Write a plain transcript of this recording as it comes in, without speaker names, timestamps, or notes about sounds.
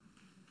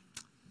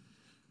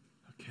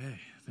Okay,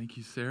 thank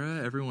you,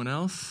 Sarah. Everyone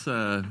else,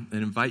 I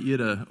invite you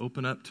to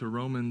open up to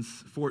Romans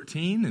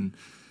 14, and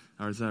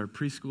as our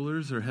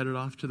preschoolers are headed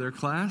off to their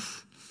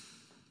class.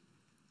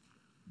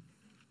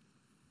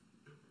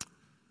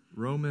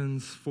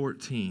 Romans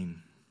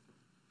 14.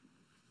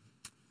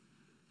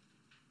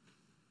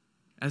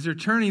 As you're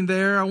turning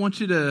there, I want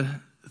you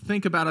to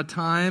think about a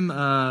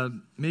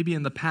time, maybe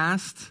in the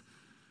past,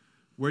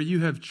 where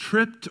you have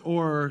tripped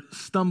or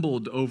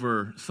stumbled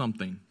over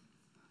something.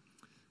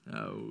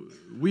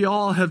 We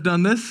all have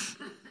done this.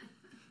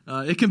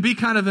 It can be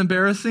kind of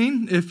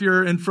embarrassing if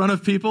you're in front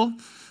of people.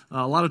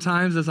 A lot of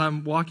times as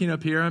I'm walking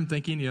up here, I'm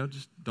thinking,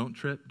 just don't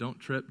trip,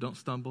 don't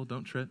stumble,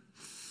 don't trip.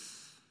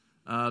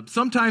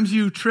 Sometimes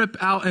you trip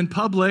out in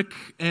public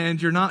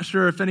and you're not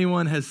sure if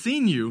anyone has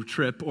seen you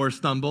trip or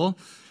stumble,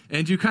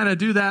 and you kind of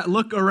do that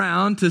look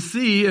around to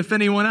see if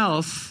anyone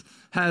else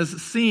has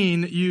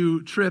seen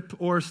you trip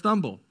or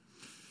stumble.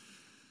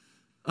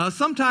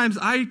 Sometimes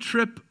I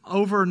trip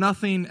over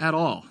nothing at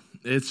all.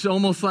 It's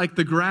almost like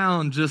the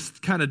ground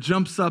just kind of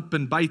jumps up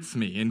and bites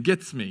me and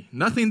gets me.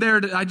 Nothing there,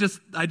 I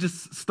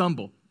just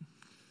stumble.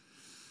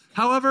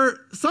 However,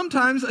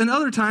 sometimes and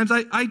other times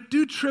I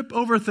do trip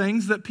over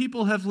things that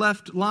people have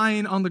left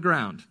lying on the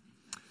ground.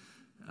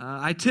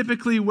 I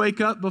typically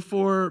wake up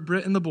before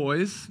Britt and the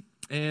boys,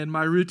 and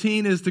my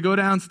routine is to go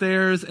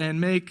downstairs and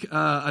make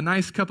a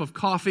nice cup of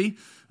coffee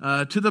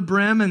to the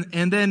brim,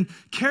 and then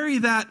carry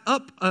that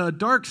up a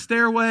dark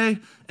stairway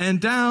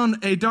and down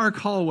a dark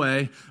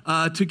hallway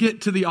to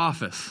get to the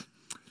office.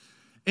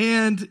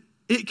 And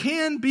it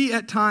can be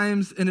at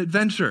times an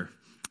adventure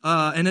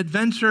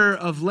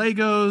of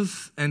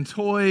Legos and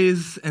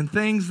toys and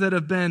things that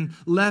have been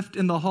left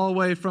in the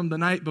hallway from the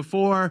night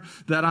before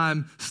that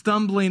I'm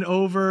stumbling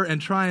over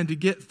and trying to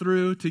get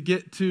through to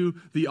get to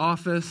the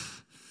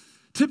office.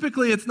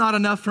 Typically, it's not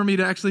enough for me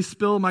to actually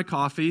spill my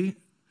coffee,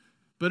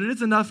 but it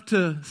is enough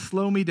to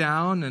slow me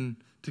down and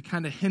to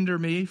kind of hinder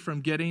me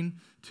from getting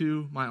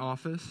to my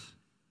office.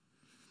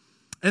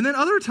 And then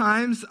other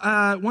times,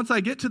 once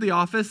I get to the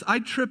office, I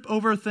trip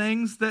over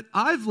things that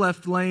I've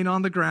left laying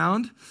on the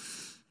ground,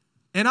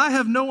 and I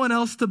have no one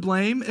else to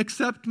blame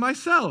except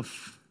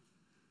myself.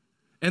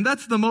 And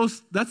that's the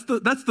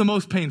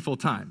most painful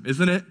time,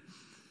 isn't it?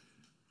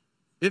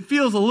 It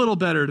feels a little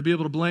better to be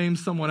able to blame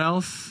someone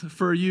else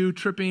for you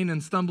tripping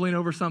and stumbling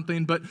over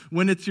something, but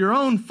when it's your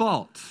own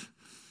fault,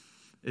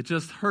 it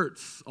just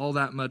hurts all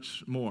that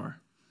much more.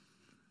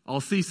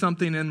 I'll see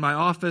something in my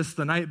office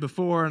the night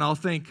before, and I'll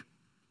think,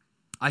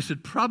 I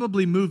should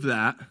probably move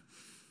that,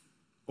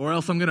 or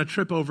else I'm going to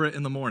trip over it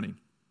in the morning.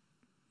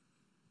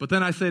 But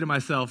then I say to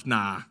myself,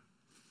 nah,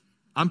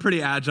 I'm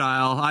pretty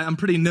agile. I'm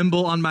pretty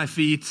nimble on my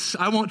feet.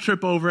 I won't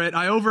trip over it.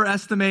 I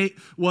overestimate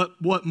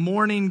what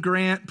morning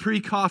Grant,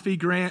 pre-coffee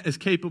Grant is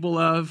capable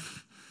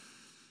of.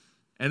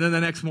 And then the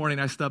next morning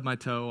I stub my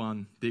toe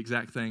on the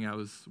exact thing I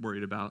was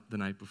worried about the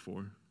night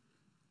before.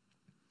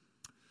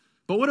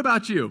 But what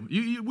about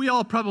you? We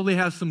all probably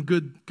have some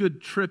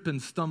good trip and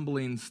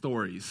stumbling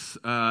stories.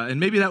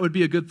 And maybe that would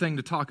be a good thing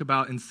to talk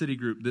about in City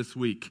Group this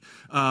week.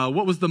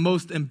 What was the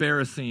most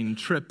embarrassing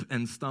trip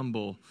and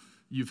stumble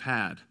you've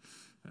had?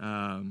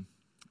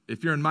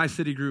 If you're in my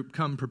City Group,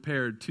 come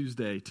prepared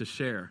Tuesday to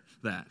share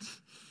that.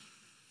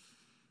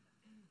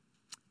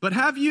 But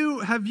have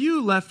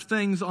you left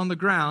things on the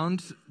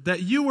ground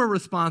that you were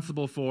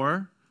responsible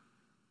for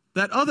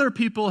that other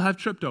people have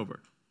tripped over?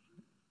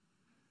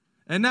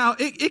 And now,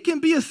 it can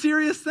be a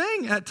serious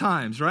thing at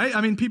times, right? I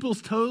mean, people's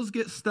toes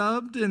get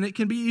stubbed, and it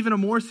can be even a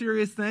more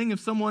serious thing if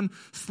someone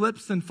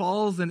slips and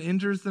falls and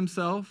injures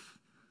themselves.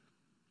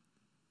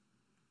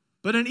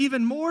 But an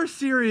even more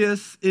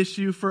serious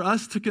issue for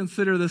us to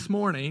consider this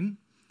morning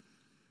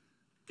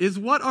is,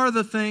 what are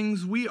the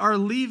things we are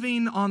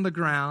leaving on the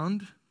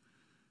ground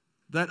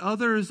that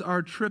others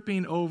are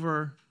tripping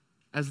over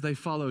as they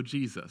follow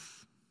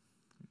Jesus?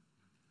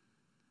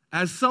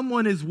 As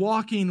someone is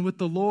walking with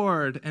the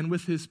Lord and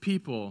with his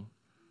people,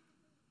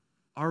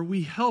 are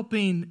we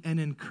helping and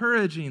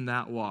encouraging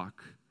that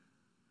walk,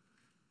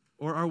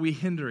 or are we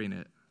hindering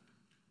it?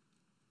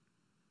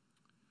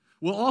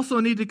 We'll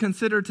also need to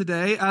consider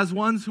today, as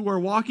ones who are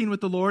walking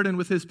with the Lord and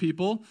with his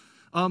people,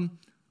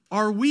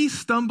 are we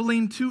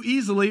stumbling too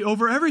easily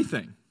over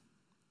everything?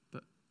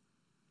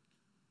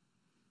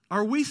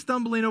 Are we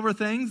stumbling over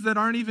things that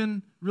aren't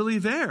even really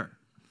there?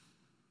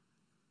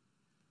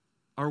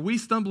 Are we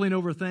stumbling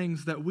over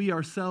things that we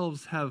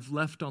ourselves have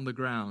left on the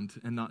ground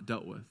and not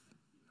dealt with?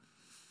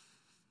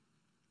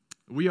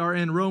 We are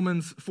in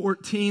Romans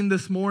 14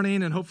 this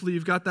morning, and hopefully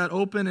you've got that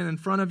open and in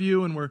front of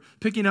you, and we're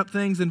picking up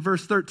things in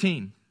verse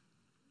 13.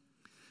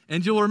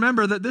 And you'll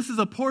remember that this is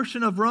a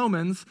portion of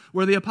Romans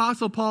where the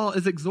Apostle Paul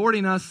is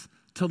exhorting us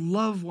to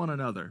love one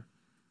another.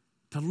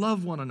 To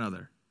love one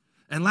another.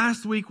 And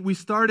last week we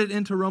started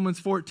into Romans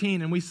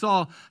 14, and we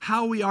saw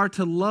how we are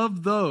to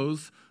love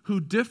those who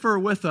differ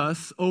with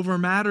us over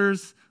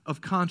matters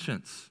of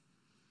conscience,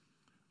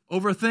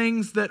 over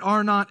things that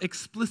are not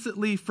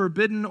explicitly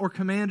forbidden or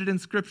commanded in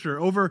Scripture,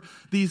 over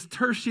these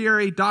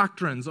tertiary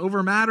doctrines,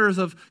 over matters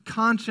of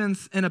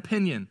conscience and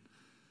opinion.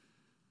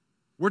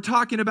 We're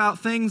talking about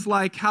things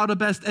like how to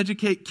best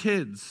educate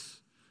kids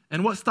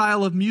and what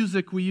style of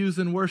music we use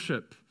in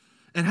worship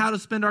and how to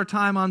spend our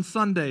time on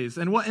Sundays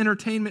and what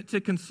entertainment to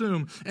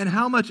consume and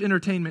how much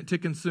entertainment to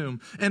consume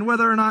and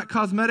whether or not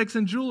cosmetics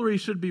and jewelry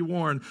should be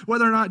worn,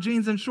 whether or not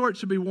jeans and shorts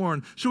should be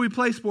worn. Should we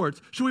play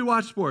sports? Should we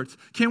watch sports?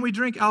 Can we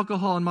drink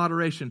alcohol in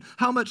moderation?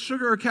 How much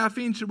sugar or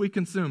caffeine should we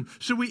consume?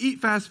 Should we eat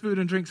fast food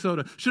and drink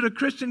soda? Should a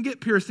Christian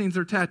get piercings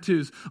or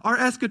tattoos? Our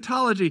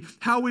eschatology,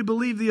 how we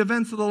believe the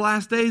events of the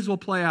last days will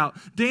play out.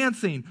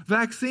 Dancing,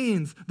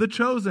 vaccines, The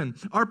Chosen,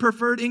 our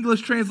preferred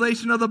English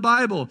translation of the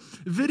Bible,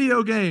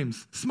 video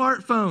games,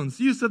 smartphones,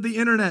 use of the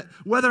internet,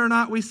 whether or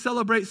not we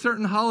celebrate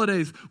certain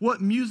holidays,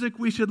 what music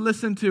we should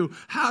listen to,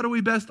 how do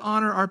we best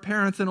honor our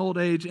parents in old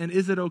age, and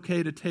is it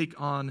okay to take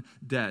on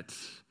debt?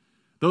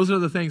 Those are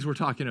the things we're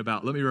talking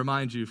about. Let me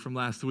remind you from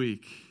last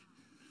week.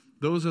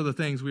 Those are the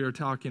things we are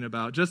talking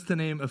about, just to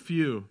name a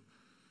few.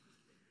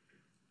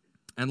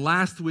 And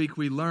last week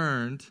we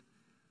learned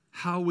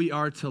how we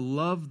are to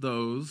love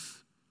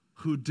those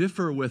who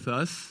differ with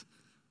us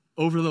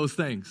over those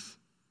things.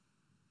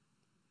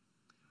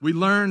 We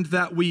learned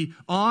that we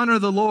honor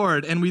the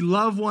Lord and we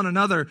love one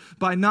another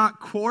by not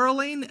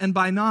quarreling and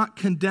by not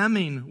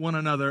condemning one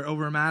another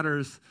over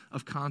matters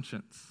of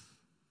conscience.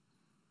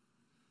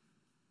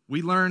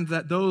 We learned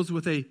that those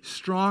with a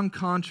strong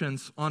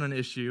conscience on an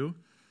issue,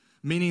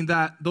 meaning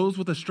that those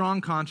with a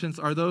strong conscience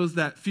are those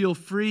that feel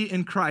free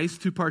in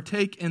Christ to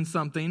partake in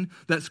something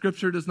that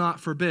Scripture does not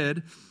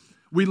forbid.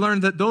 We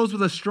learned that those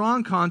with a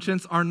strong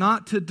conscience are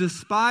not to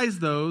despise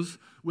those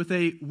with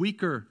a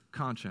weaker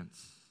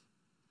conscience.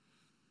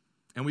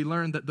 And we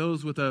learned that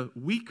those with a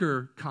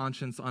weaker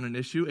conscience on an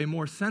issue, a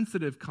more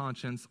sensitive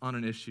conscience on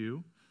an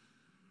issue,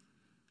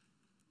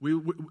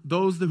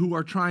 those who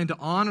are trying to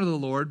honor the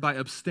Lord by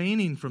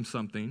abstaining from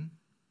something,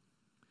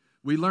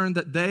 we learned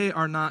that they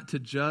are not to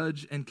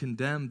judge and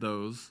condemn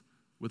those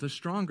with a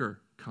stronger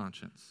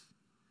conscience.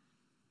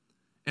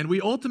 And we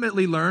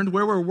ultimately learned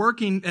where we're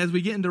working as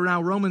we get into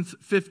now Romans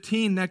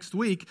 15 next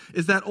week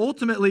is that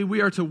ultimately we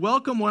are to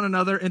welcome one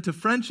another into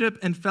friendship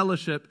and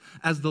fellowship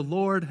as the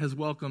Lord has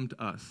welcomed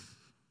us.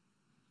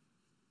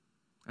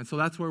 And so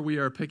that's where we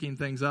are picking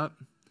things up.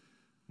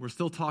 We're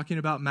still talking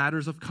about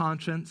matters of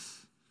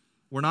conscience.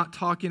 We're not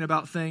talking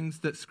about things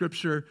that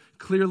Scripture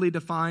clearly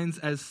defines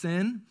as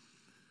sin.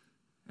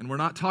 And we're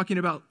not talking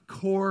about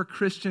core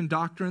Christian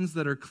doctrines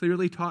that are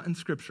clearly taught in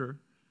Scripture.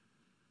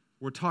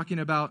 We're talking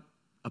about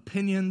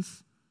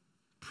opinions,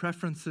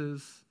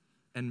 preferences,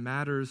 and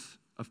matters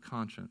of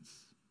conscience.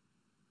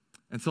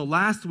 And so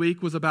last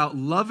week was about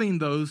loving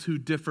those who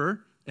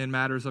differ in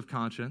matters of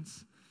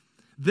conscience.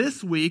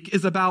 This week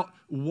is about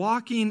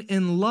walking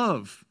in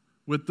love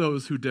with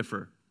those who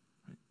differ.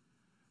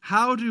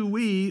 How do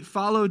we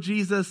follow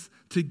Jesus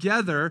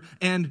together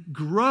and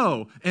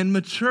grow and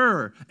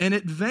mature and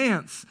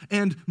advance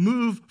and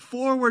move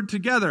forward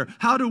together?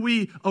 How do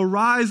we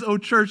arise, O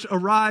church,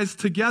 arise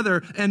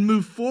together and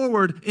move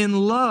forward in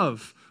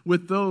love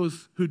with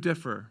those who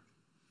differ?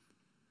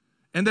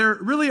 And there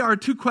really are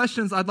two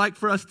questions I'd like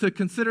for us to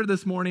consider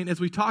this morning as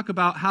we talk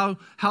about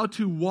how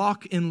to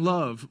walk in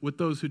love with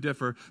those who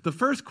differ. The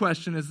first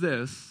question is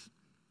this: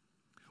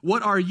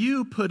 what are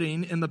you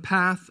putting in the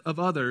path of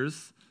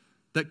others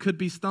that could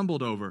be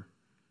stumbled over?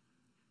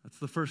 That's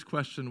the first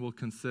question we'll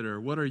consider.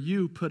 What are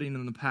you putting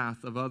in the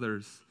path of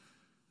others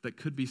that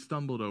could be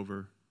stumbled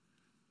over?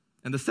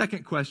 And the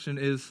second question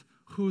is,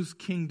 whose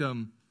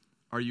kingdom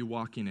are you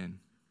walking in?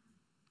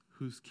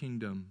 Whose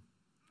kingdom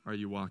are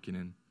you walking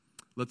in?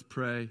 Let's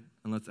pray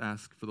and let's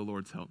ask for the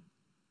Lord's help.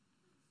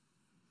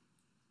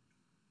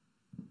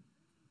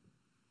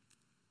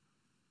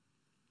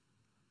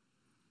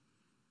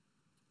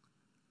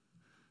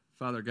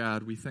 Father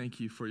God, we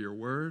thank you for your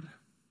word.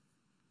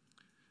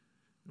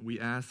 We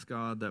ask,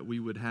 God, that we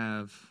would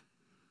have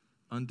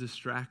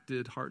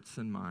undistracted hearts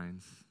and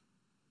minds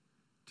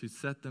to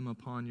set them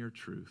upon your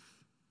truth,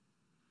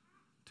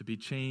 to be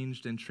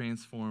changed and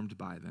transformed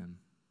by them.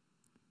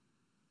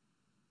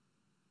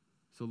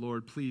 So,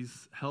 Lord,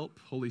 please help.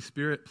 Holy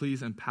Spirit,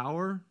 please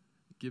empower.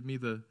 Give me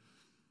the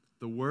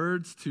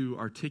words to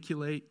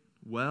articulate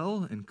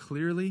well and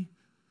clearly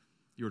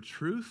your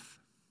truth,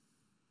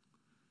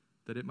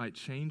 that it might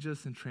change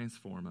us and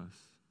transform us.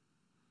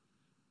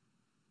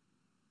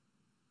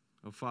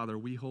 Oh, Father,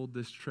 we hold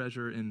this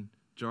treasure in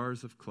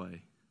jars of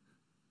clay.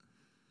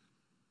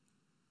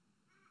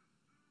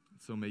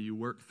 So may you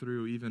work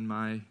through even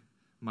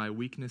my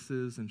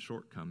weaknesses and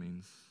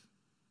shortcomings,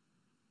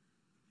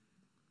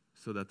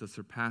 so that the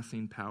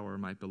surpassing power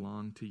might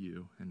belong to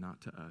you and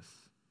not to us.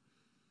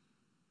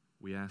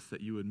 We ask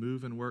that you would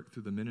move and work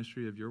through the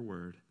ministry of your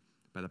word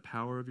by the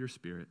power of your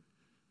Spirit.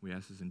 We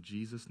ask this in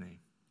Jesus' name.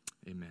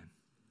 Amen.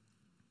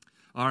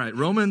 All right,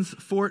 Romans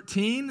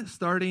 14,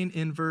 starting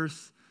in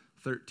verse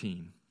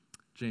 13.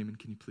 Jamin,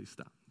 can you please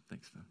stop?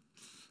 Thanks, man.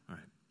 All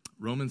right,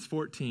 Romans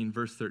 14,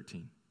 verse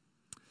 13.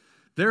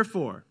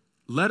 Therefore,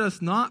 let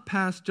us not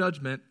pass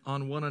judgment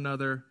on one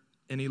another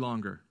any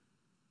longer.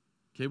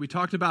 Okay, we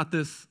talked about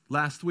this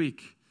last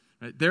week,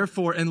 Right?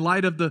 Therefore, in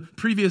light of the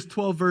previous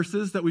 12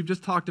 verses that we've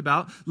just talked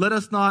about, let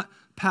us not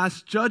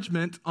pass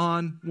judgment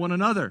on one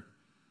another.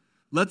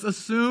 Let's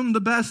assume the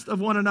best of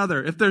one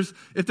another. If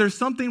there's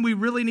something we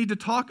really need to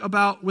talk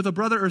about with a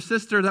brother or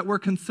sister that we're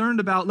concerned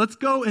about, let's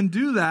go and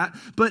do that.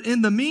 But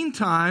in the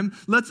meantime,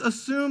 let's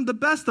assume the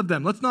best of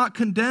them. Let's not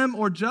condemn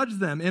or judge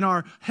them in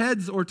our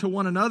heads or to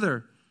one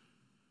another.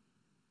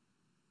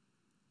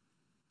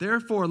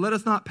 Therefore, let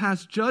us not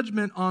pass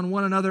judgment on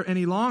one another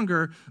any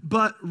longer,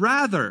 but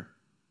rather,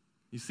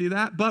 you see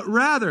that? But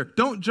rather,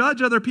 don't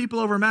judge other people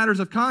over matters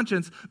of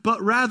conscience,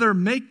 but rather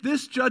make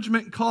this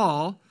judgment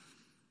call.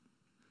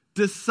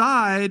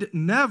 Decide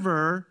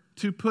never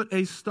to put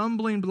a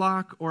stumbling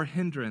block or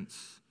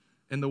hindrance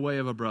in the way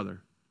of a brother.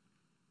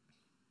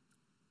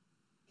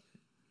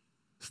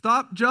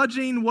 Stop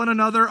judging one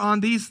another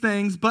on these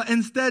things, but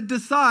instead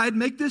decide,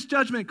 make this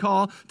judgment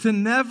call to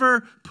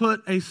never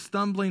put a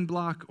stumbling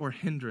block or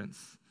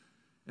hindrance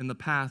in the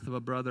path of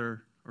a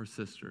brother or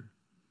sister.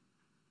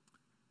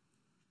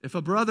 If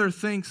a brother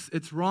thinks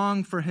it's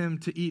wrong for him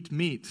to eat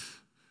meat,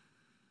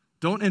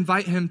 don't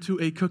invite him to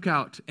a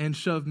cookout and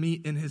shove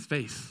meat in his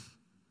face.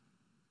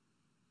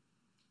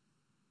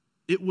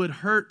 It would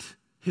hurt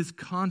his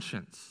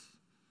conscience.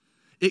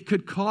 It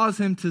could cause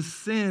him to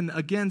sin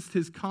against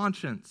his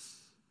conscience.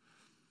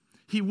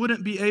 He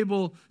wouldn't be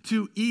able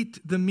to eat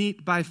the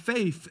meat by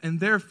faith, and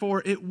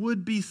therefore it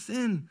would be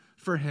sin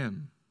for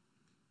him.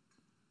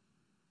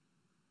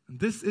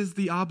 This is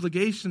the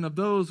obligation of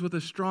those with a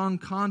strong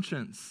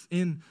conscience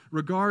in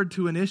regard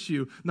to an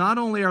issue. Not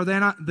only are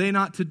they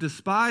not to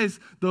despise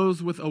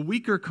those with a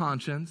weaker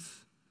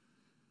conscience,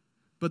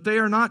 but they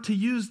are not to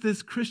use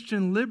this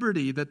Christian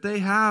liberty that they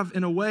have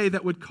in a way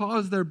that would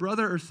cause their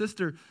brother or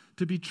sister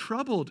to be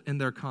troubled in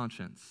their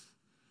conscience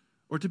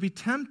or to be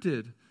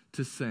tempted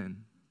to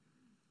sin.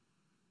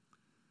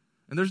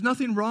 And there's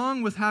nothing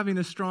wrong with having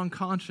a strong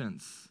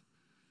conscience.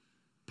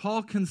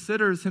 Paul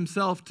considers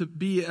himself to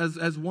be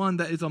as one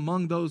that is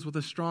among those with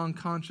a strong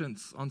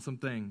conscience on some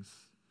things.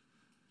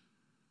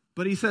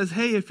 But he says,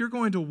 hey, if you're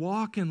going to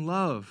walk in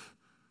love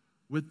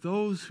with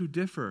those who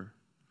differ,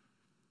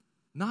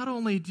 not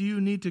only do you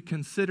need to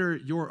consider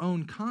your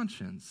own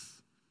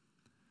conscience,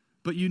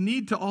 but you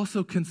need to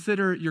also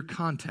consider your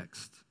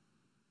context.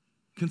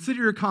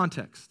 Consider your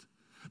context.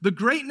 The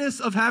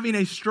greatness of having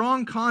a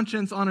strong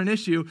conscience on an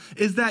issue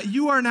is that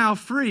you are now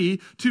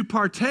free to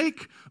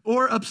partake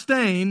or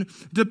abstain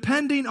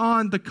depending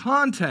on the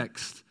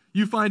context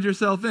you find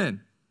yourself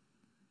in.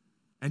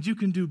 And you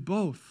can do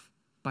both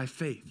by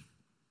faith.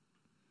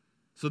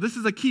 So this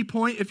is a key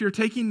point if you're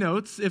taking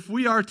notes. If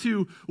we are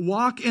to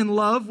walk in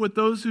love with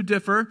those who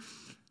differ,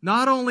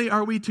 not only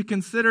are we to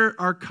consider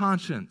our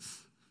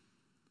conscience,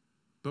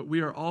 but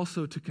we are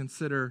also to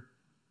consider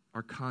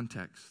our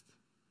context.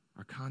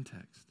 Our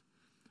context.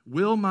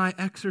 Will my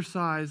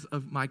exercise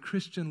of my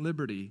Christian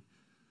liberty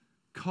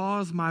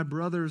cause my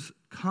brother's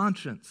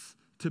conscience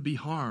to be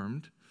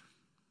harmed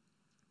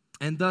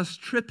and thus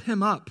trip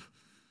him up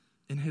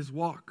in his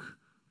walk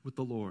with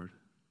the Lord?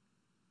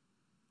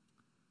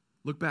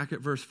 Look back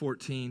at verse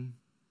 14.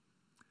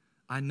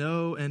 I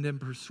know and am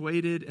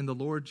persuaded in the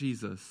Lord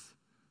Jesus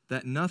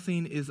that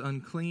nothing is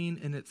unclean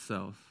in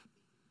itself,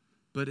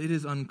 but it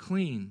is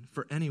unclean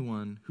for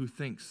anyone who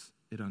thinks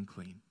it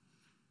unclean.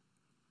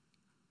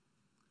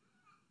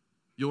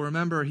 You'll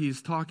remember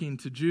he's talking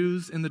to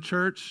Jews in the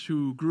church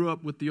who grew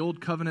up with the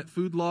old covenant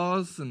food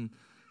laws, and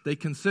they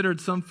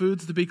considered some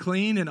foods to be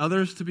clean and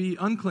others to be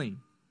unclean.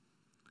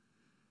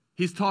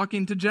 He's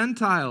talking to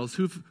Gentiles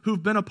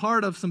who've been a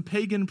part of some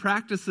pagan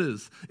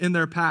practices in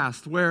their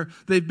past, where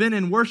they've been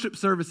in worship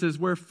services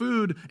where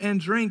food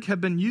and drink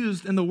have been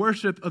used in the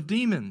worship of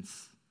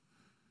demons.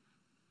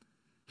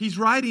 He's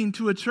writing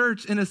to a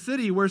church in a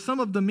city where some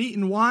of the meat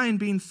and wine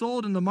being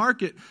sold in the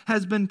market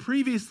has been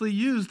previously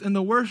used in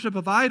the worship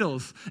of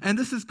idols. And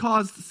this has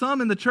caused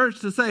some in the church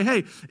to say,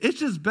 hey, it's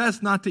just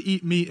best not to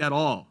eat meat at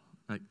all.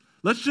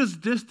 Let's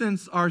just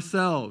distance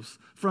ourselves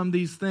from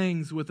these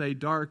things with a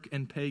dark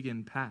and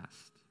pagan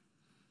past.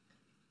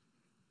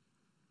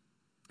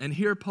 And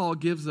here Paul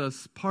gives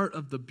us part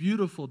of the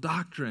beautiful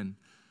doctrine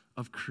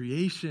of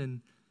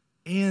creation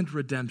and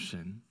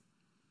redemption.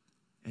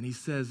 And he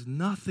says,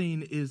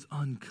 nothing is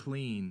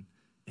unclean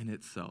in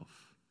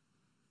itself.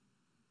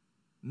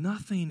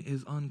 Nothing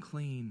is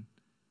unclean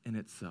in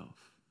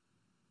itself.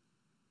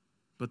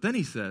 But then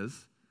he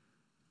says,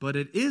 but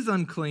it is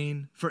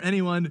unclean for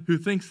anyone who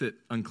thinks it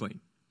unclean.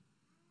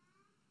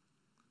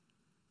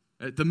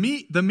 The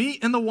meat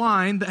and the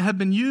wine that have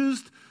been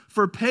used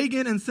for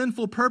pagan and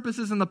sinful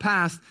purposes in the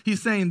past,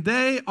 he's saying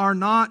they are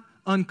not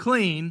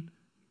unclean,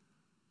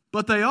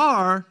 but they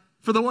are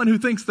for the one who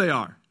thinks they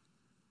are.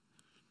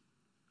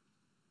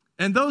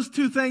 And those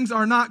two things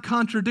are not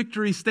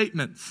contradictory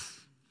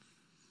statements.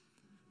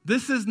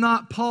 This is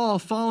not Paul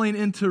falling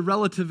into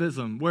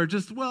relativism where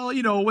just, well,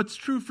 what's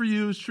true for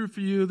you is true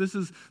for you. This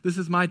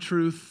is my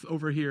truth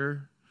over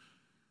here.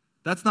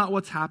 That's not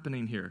what's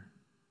happening here.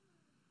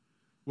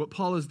 What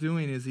Paul is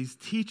doing is he's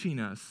teaching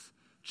us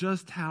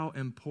just how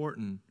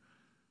important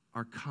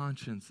our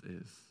conscience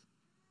is.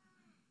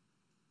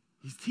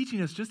 He's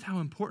teaching us just how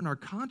important our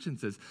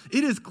conscience is.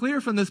 It is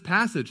clear from this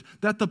passage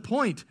that the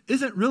point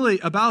isn't really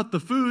about the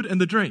food and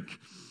the drink.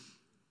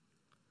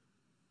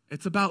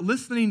 It's about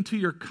listening to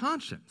your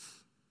conscience.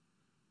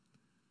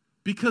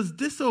 Because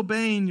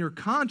disobeying your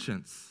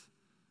conscience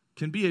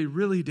can be a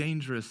really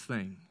dangerous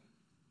thing.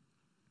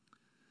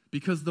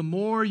 Because the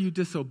more you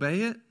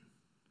disobey it,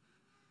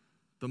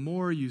 the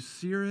more you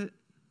sear it,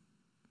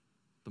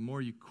 the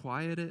more you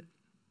quiet it,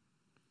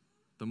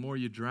 the more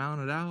you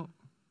drown it out,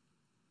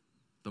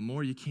 the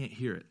more you can't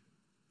hear it.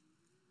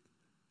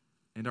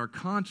 And our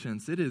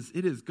conscience, it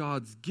is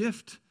God's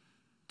gift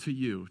to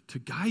you, to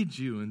guide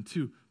you and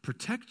to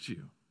protect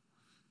you.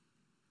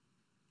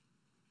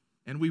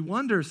 And we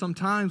wonder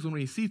sometimes when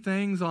we see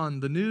things on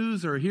the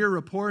news or hear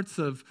reports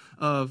of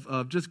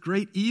just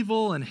great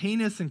evil and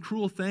heinous and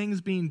cruel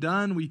things being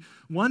done, we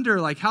wonder,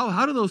 like,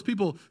 how do those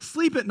people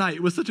sleep at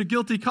night with such a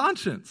guilty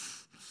conscience?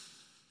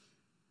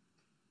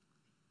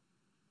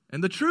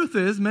 And the truth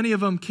is, many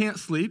of them can't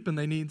sleep, and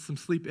they need some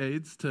sleep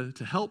aids to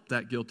help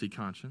that guilty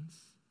conscience.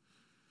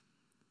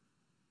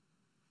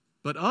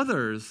 But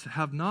others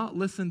have not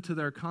listened to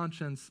their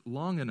conscience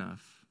long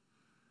enough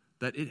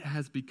that it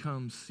has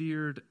become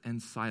seared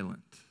and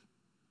silent.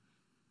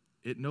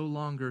 It no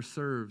longer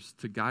serves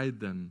to guide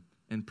them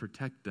and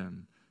protect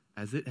them,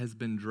 as it has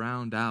been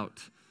drowned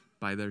out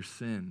by their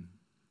sin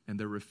and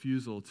their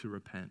refusal to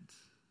repent.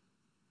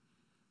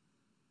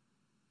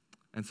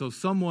 And so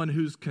someone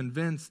who's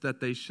convinced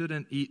that they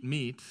shouldn't eat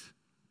meat,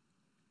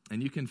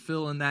 and you can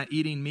fill in that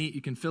eating meat,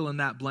 you can fill in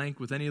that blank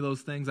with any of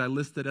those things I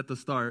listed at the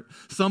start.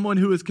 Someone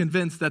who is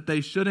convinced that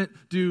they shouldn't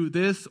do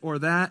this or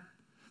that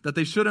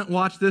they shouldn't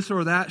watch this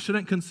or that,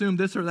 shouldn't consume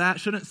this or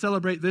that, shouldn't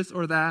celebrate this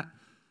or that.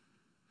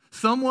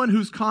 Someone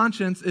whose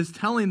conscience is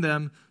telling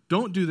them,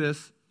 don't do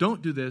this,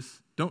 don't do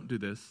this, don't do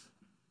this.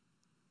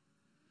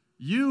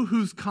 You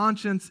whose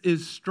conscience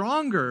is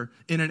stronger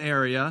in an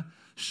area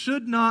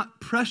should not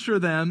pressure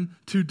them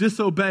to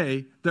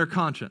disobey their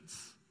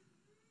conscience.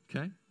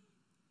 Okay?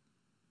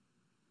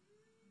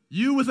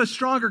 You with a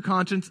stronger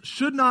conscience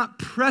should not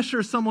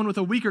pressure someone with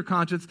a weaker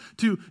conscience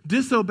to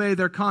disobey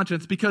their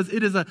conscience, because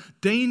it is a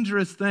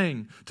dangerous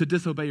thing to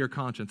disobey your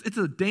conscience. It's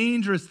a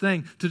dangerous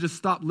thing to just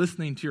stop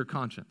listening to your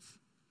conscience.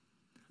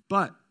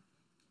 But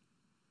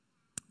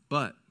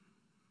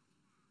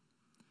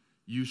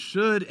you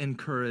should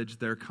encourage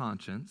their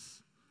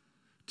conscience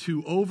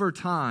to, over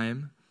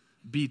time,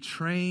 be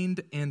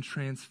trained and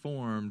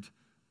transformed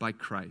by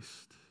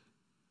Christ.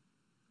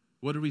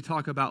 What did we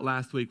talk about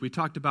last week? We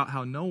talked about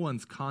how no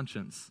one's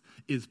conscience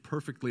is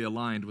perfectly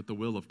aligned with the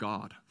will of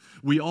God.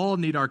 We all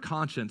need our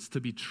conscience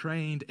to be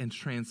trained and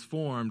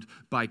transformed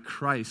by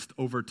Christ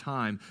over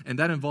time. And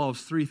that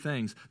involves three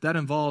things. That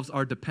involves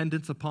our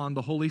dependence upon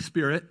the Holy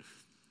Spirit.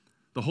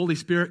 The Holy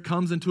Spirit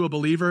comes into a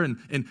believer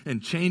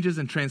and changes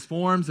and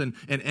transforms and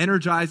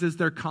energizes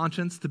their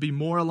conscience to be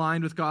more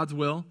aligned with God's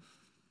will.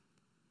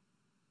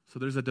 So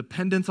there's a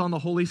dependence on the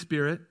Holy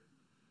Spirit.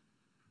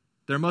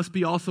 There must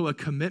be also a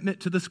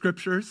commitment to the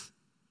Scriptures,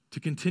 to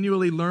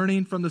continually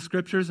learning from the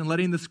Scriptures and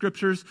letting the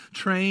Scriptures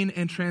train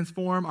and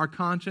transform our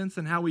conscience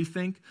and how we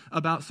think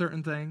about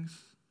certain things.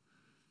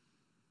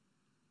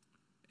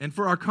 And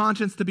for our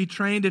conscience to be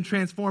trained and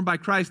transformed by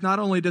Christ, not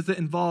only does it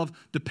involve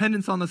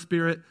dependence on the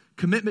Spirit,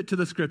 commitment to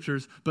the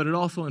Scriptures, but it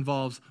also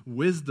involves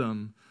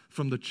wisdom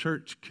from the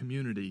church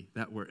community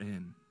that we're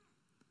in.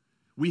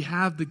 We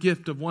have the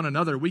gift of one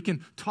another. We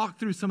can talk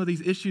through some of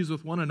these issues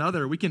with one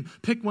another. We can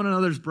pick one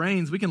another's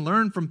brains. We can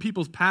learn from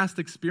people's past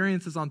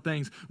experiences on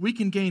things. We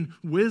can gain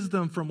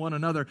wisdom from one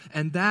another.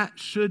 And that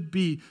should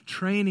be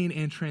training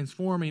and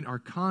transforming our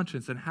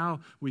conscience and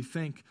how we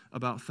think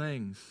about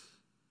things.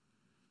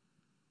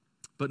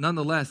 But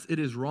nonetheless, it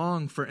is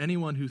wrong for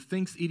anyone who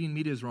thinks eating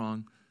meat is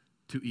wrong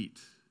to eat.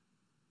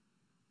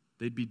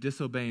 They'd be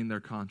disobeying their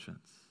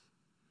conscience.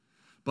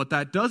 But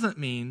that doesn't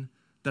mean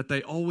that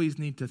they always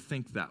need to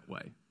think that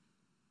way.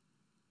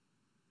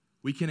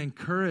 We can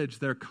encourage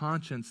their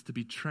conscience to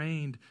be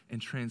trained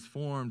and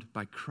transformed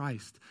by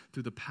Christ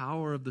through the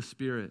power of the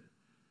Spirit,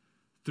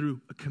 through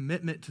a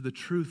commitment to the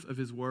truth of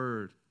His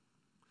Word,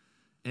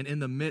 and in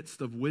the midst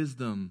of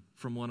wisdom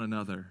from one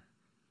another.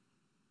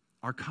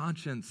 Our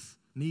conscience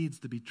needs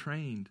to be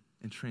trained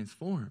and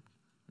transformed.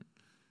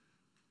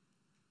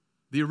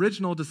 The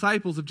original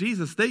disciples of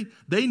Jesus,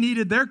 they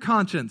needed their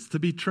conscience to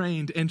be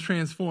trained and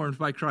transformed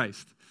by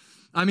Christ.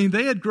 I mean,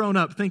 they had grown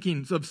up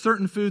thinking of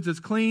certain foods as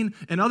clean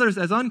and others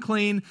as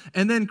unclean,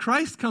 and then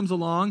Christ comes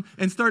along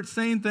and starts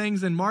saying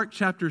things in Mark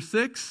chapter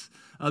 6.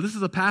 This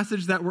is a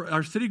passage that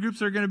our city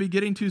groups are going to be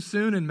getting to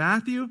soon in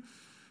Matthew.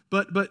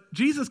 But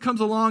Jesus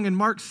comes along in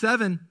Mark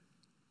chapter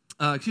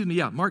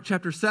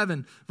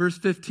 7, verse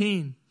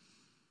 15.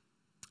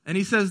 And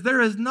he says,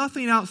 "There is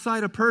nothing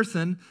outside a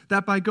person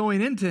that by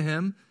going into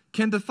him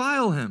can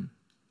defile him.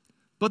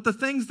 But the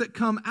things that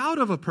come out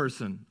of a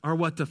person are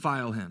what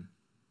defile him."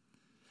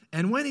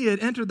 And when he had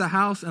entered the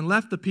house and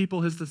left the people,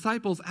 his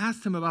disciples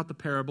asked him about the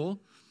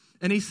parable.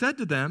 And he said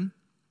to them,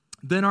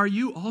 "Then are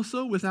you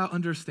also without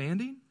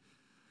understanding?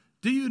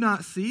 Do you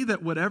not see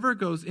that whatever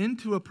goes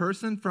into a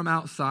person from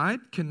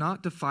outside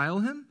cannot defile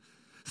him,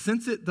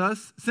 since it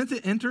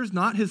enters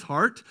not his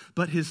heart,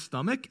 but his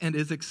stomach, and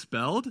is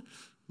expelled?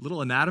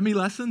 Little anatomy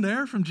lesson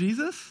there from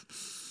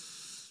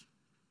Jesus.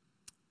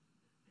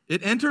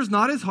 It enters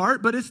not his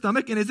heart, but his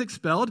stomach, and is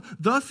expelled.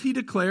 Thus he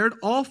declared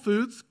all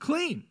foods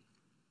clean.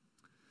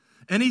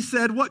 And he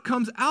said, what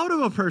comes out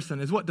of a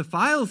person is what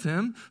defiles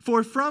him,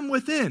 for from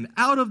within,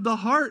 out of the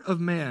heart of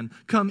man,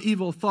 come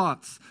evil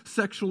thoughts,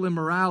 sexual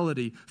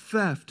immorality,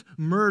 theft,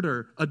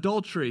 murder,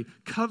 adultery,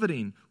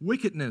 coveting,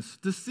 wickedness,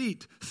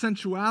 deceit,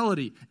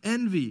 sensuality,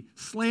 envy,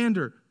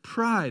 slander,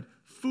 pride,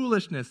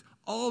 foolishness.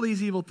 All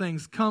these evil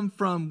things come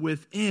from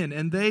within,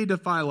 and they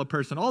defile a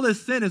person. All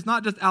this sin is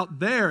not just out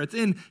there, it's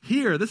in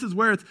here. This is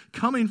where it's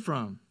coming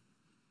from.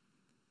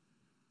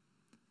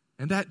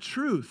 And that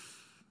truth,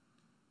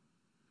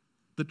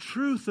 the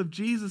truth of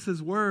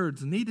Jesus'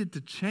 words, needed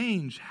to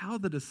change how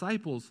the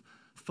disciples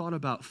thought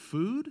about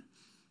food.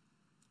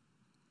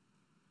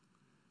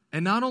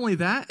 And not only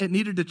that, it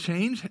needed to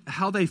change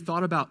how they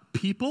thought about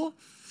people,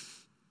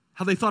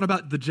 how they thought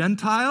about the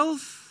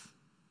Gentiles,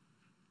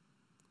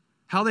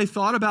 how they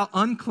thought about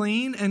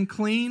unclean and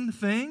clean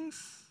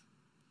things.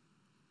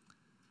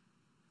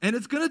 And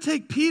it's going to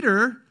take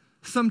Peter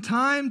some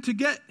time to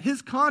get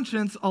his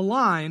conscience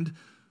aligned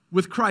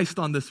with Christ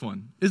on this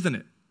one, isn't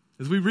it?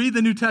 As we read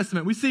the New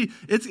Testament, we see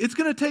it's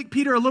going to take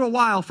Peter a little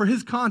while for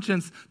his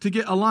conscience to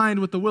get aligned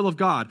with the will of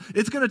God.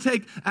 It's going to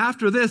take,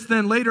 after this,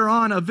 then later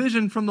on, a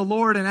vision from the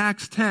Lord in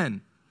Acts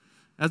 10,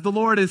 as the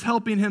Lord is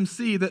helping him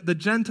see that the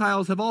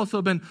Gentiles have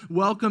also been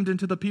welcomed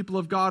into the people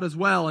of God as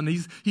well, and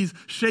he's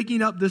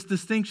shaking up this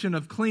distinction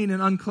of clean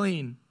and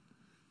unclean.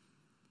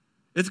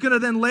 It's going to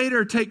then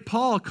later take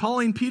Paul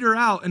calling Peter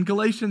out in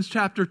Galatians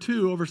chapter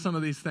 2 over some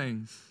of these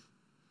things.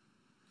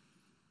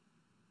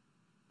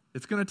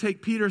 It's going to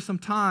take Peter some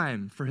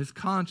time for his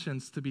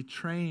conscience to be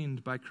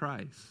trained by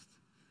Christ.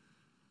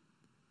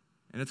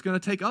 And it's going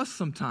to take us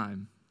some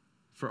time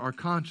for our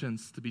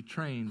conscience to be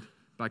trained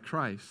by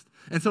Christ.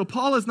 And so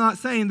Paul is not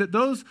saying that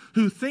those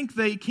who think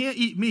they can't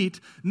eat meat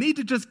need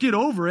to just get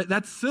over it.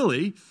 That's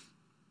silly.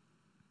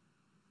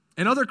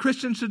 And other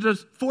Christians should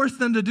just force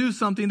them to do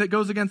something that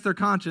goes against their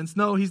conscience.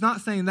 No, he's not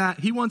saying that.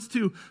 He wants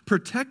to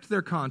protect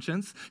their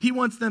conscience. He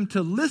wants them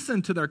to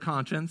listen to their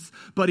conscience,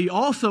 but he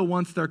also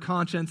wants their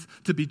conscience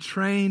to be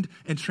trained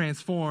and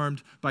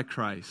transformed by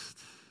Christ.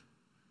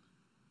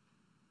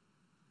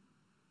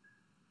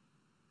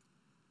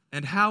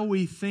 And how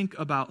we think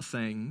about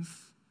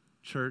things,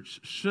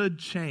 church, should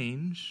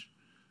change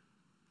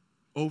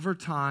over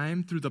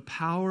time through the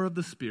power of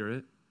the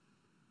Spirit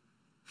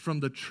from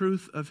the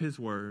truth of his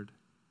word,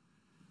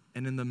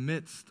 and in the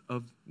midst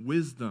of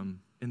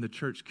wisdom in the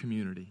church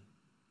community.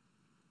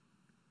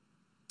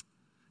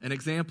 An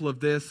example of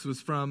this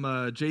was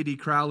from J.D.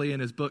 Crowley in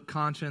his book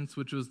Conscience,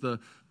 which was the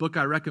book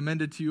I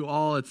recommended to you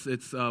all.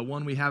 It's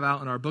one we have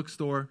out in our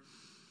bookstore.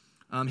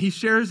 He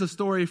shares a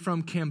story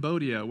from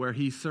Cambodia where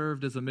he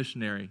served as a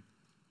missionary.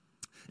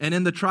 And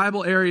in the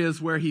tribal areas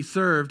where he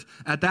served,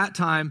 at that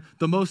time,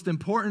 the most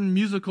important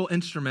musical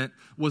instrument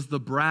was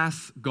the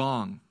brass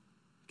gong.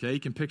 Okay, you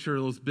can picture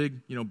those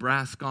big,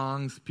 brass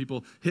gongs,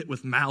 people hit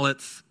with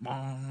mallets.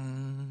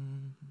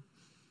 I'm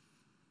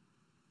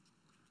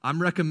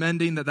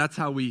recommending that's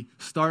how we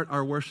start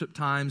our worship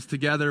times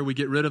together. We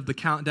get rid of the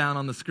countdown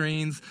on the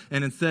screens,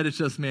 and instead it's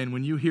just, man,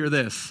 when you hear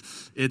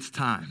this, it's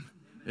time.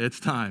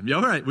 It's time. Yeah,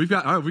 all right, we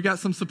got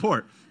some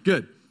support.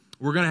 Good.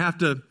 We're going to have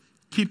to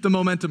keep the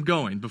momentum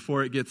going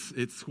before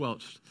it's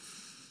squelched.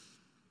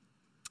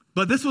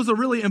 But this was a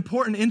really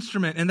important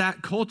instrument in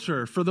that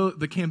culture for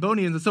the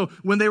Cambodians. And so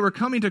when they were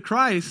coming to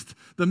Christ,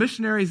 the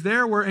missionaries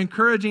there were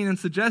encouraging and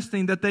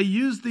suggesting that they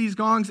use these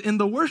gongs in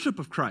the worship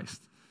of Christ.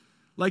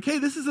 Like, hey,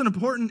 this is an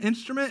important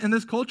instrument in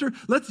this culture.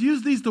 Let's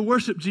use these to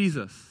worship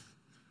Jesus.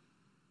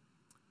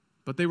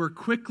 But they were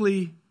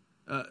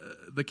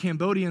the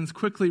Cambodians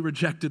quickly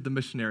rejected the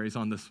missionaries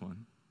on this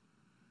one.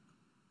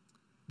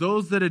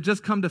 Those that had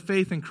just come to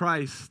faith in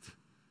Christ,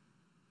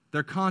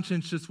 their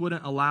conscience just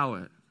wouldn't allow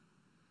it,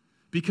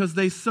 because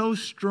they so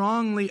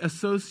strongly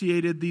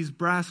associated these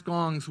brass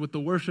gongs with the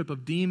worship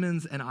of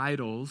demons and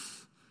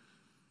idols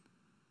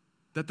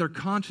that their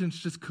conscience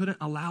just couldn't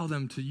allow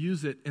them to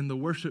use it in the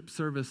worship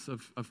service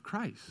of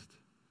Christ.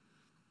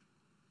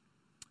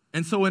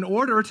 And so in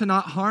order to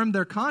not harm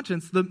their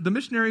conscience, the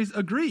missionaries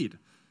agreed.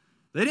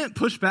 They didn't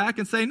push back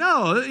and say,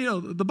 no,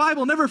 the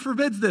Bible never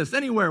forbids this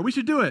anywhere. We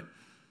should do it.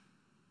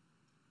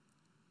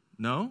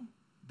 No,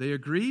 they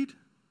agreed.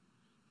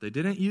 They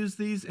didn't use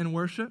these in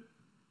worship.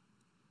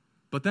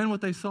 But then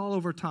what they saw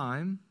over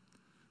time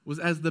was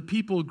as the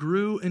people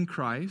grew in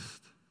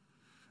Christ,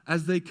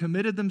 as they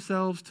committed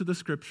themselves to the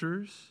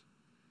Scriptures,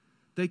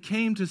 they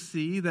came to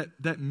see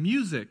that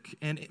music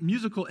and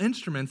musical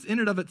instruments in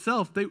and of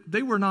itself,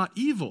 they were not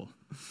evil.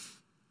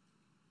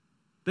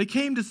 They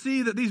came to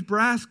see that these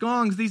brass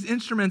gongs, these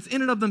instruments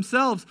in and of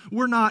themselves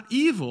were not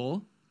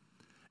evil,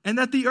 and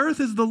that the earth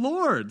is the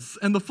Lord's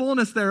and the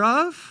fullness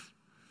thereof.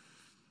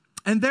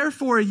 And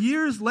therefore,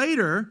 years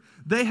later,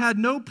 they had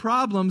no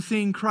problem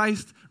seeing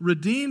Christ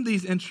redeem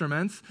these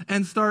instruments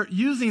and start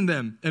using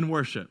them in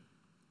worship.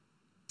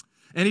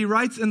 And he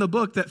writes in the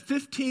book that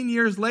 15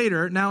 years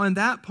later, now in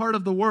that part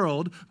of the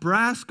world,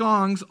 brass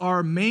gongs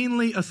are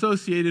mainly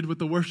associated with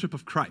the worship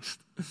of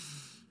Christ.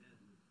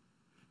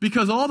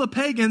 Because all the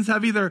pagans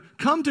have either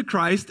come to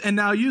Christ and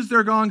now used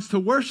their gongs to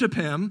worship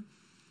him,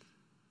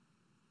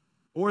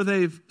 or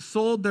they've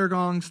sold their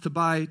gongs to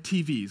buy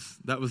TVs.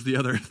 That was the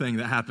other thing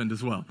that happened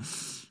as well.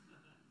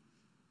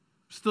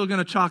 Still going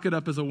to chalk it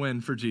up as a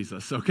win for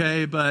Jesus,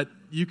 okay? But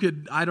you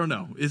could, I don't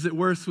know. Is it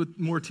worse with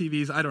more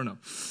TVs? I don't know.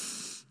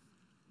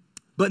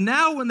 But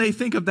now when they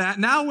think of that,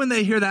 now when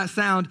they hear that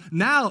sound,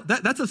 now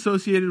that's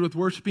associated with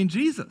worshiping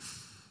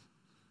Jesus.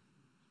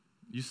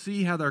 You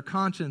see how their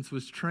conscience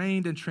was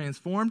trained and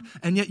transformed,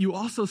 and yet you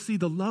also see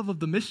the love of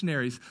the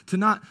missionaries to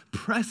not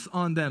press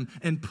on them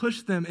and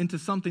push them into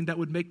something that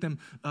would make them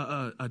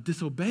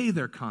disobey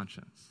their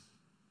conscience.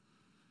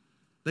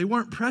 They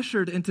weren't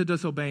pressured into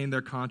disobeying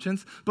their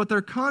conscience, but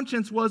their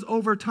conscience was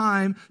over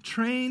time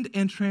trained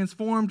and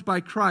transformed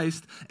by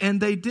Christ, and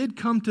they did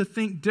come to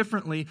think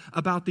differently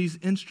about these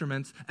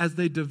instruments as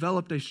they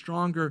developed a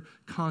stronger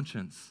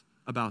conscience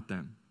about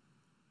them.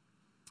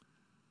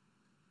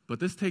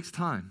 But this takes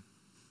time.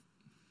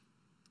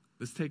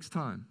 This takes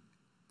time.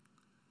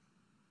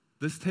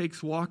 This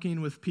takes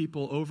walking with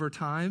people over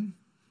time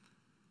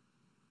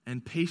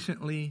and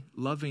patiently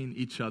loving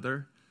each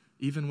other,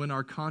 even when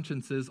our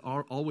consciences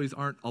always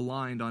aren't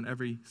aligned on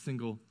every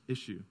single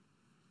issue.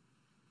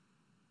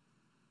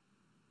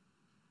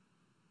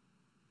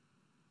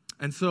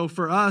 And so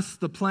for us,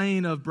 the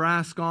playing of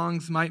brass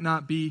gongs might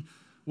not be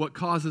what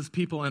causes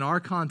people in our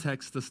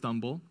context to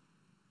stumble.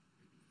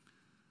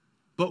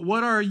 But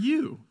what are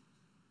you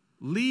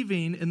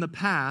leaving in the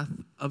path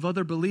of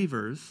other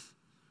believers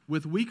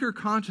with weaker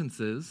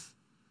consciences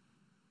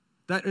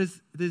that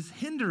is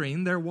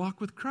hindering their walk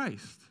with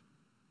Christ?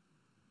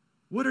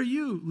 What are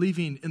you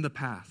leaving in the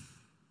path?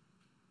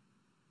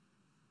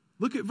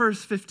 Look at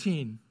verse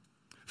 15.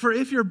 For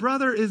if your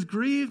brother is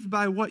grieved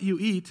by what you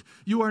eat,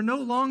 you are no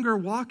longer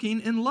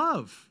walking in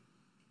love.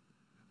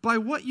 By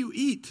what you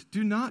eat,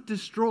 do not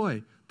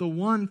destroy the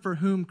one for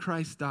whom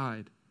Christ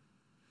died.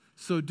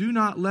 So do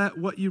not let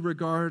what you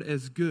regard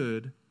as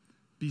good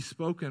be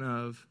spoken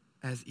of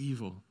as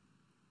evil.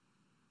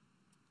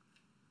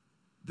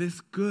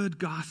 This good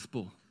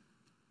gospel,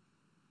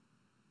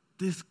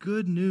 this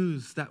good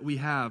news that we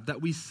have, that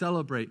we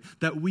celebrate,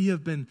 that we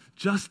have been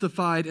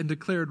justified and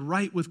declared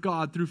right with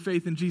God through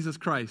faith in Jesus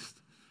Christ.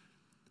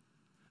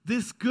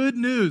 This good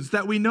news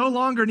that we no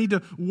longer need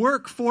to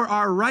work for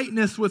our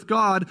rightness with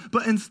God,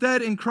 but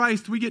instead in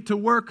Christ we get to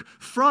work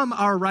from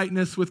our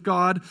rightness with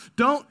God.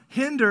 Don't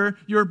hinder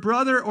your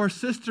brother or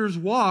sister's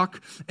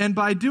walk, and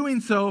by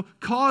doing so,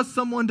 cause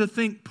someone to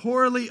think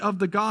poorly of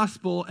the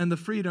gospel and the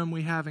freedom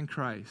we have in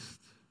Christ.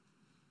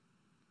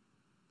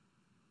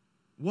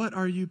 What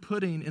are you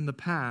putting in the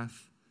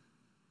path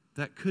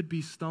that could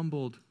be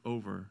stumbled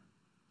over?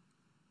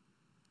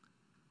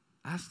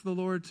 Ask the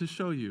Lord to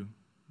show you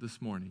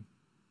this morning.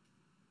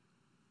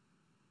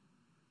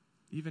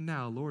 Even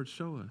now, Lord,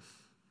 show us.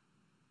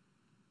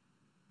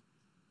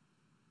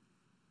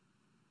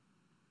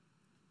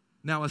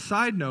 Now, a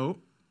side note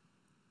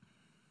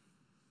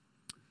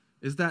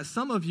is that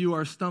some of you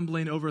are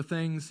stumbling over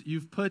things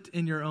you've put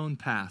in your own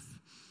path,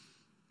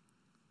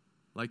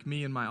 like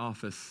me in my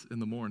office in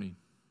the morning.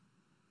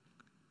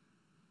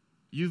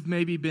 You've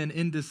maybe been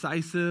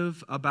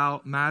indecisive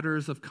about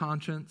matters of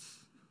conscience.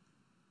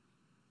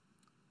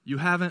 You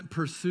haven't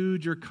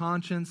pursued your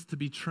conscience to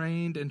be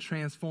trained and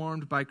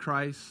transformed by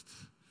Christ.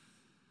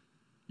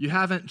 You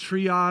haven't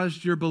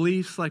triaged your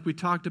beliefs like we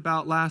talked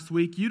about last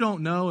week. You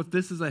don't know if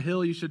this is a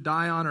hill you should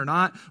die on or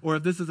not, or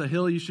if this is a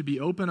hill you should be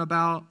open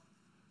about.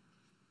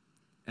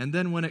 And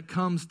then when it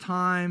comes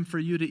time for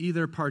you to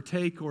either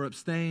partake or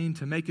abstain,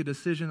 to make a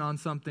decision on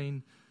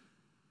something,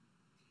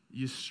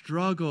 you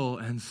struggle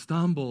and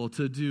stumble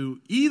to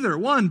do either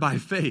one by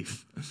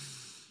faith.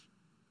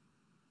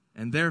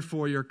 And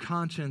therefore your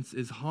conscience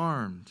is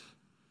harmed,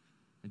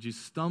 and you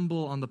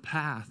stumble on the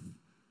path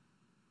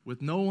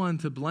with no one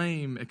to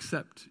blame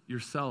except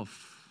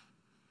yourself.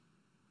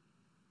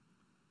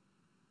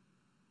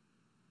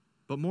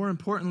 But more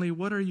importantly,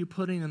 what are you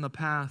putting in the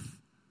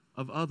path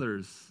of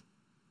others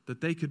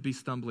that they could be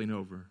stumbling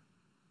over?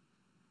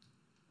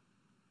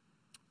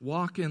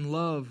 Walk in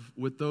love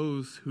with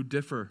those who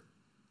differ.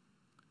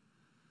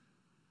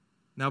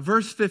 Now,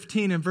 verse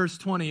 15 and verse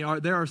 20,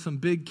 there are some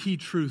big key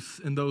truths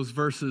in those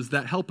verses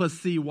that help us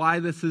see why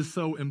this is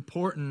so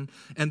important,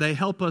 and they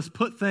help us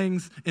put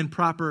things in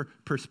proper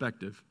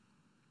perspective.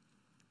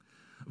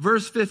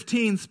 Verse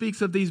 15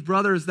 speaks of these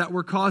brothers that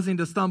were causing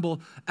to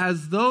stumble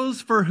as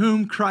those for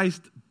whom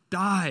Christ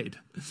died.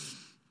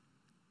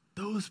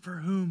 Those for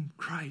whom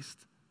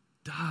Christ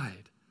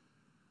died.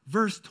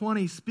 Verse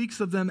 20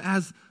 speaks of them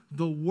as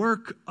the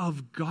work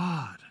of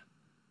God.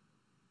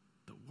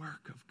 The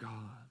work of God.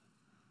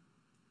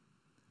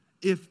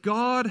 If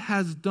God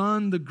has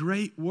done the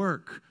great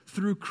work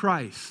through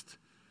Christ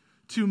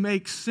to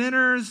make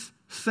sinners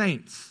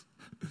saints,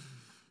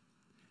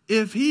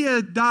 if he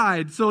had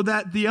died so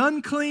that the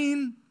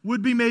unclean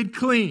would be made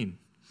clean,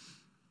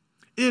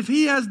 if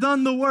he has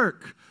done the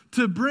work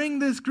to bring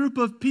this group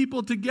of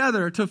people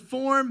together to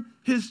form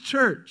his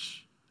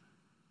church,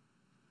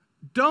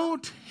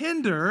 don't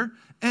hinder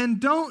and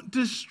don't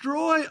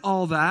destroy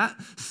all that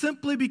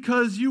simply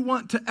because you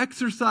want to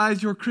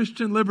exercise your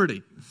Christian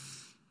liberty.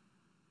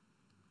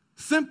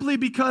 Simply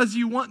because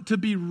you want to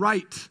be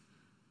right.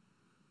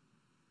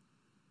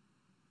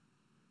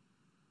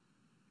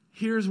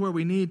 Here's where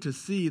we need to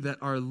see that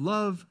our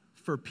love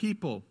for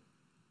people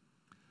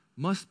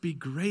must be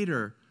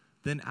greater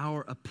than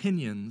our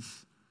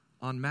opinions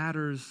on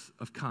matters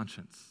of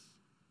conscience.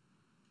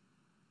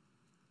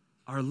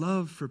 Our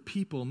love for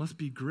people must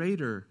be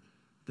greater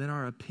than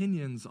our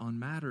opinions on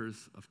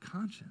matters of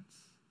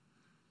conscience.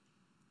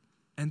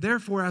 And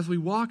therefore, as we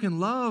walk in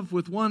love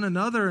with one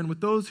another and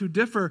with those who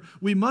differ,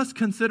 we must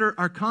consider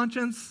our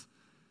conscience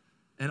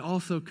and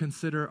also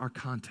consider our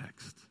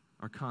context.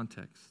 Our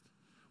context.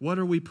 What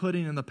are we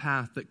putting in the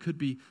path that could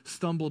be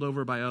stumbled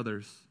over by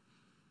others?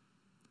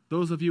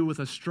 Those of you with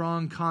a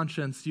strong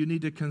conscience, you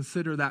need to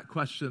consider that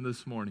question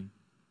this morning.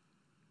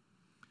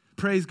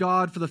 Praise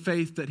God for the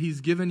faith that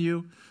He's given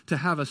you to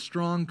have a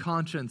strong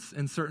conscience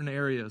in certain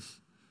areas.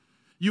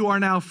 You are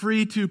now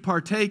free to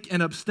partake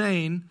and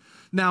abstain,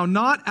 now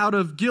not out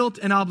of guilt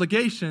and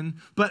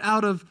obligation, but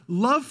out of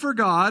love for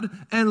God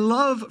and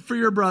love for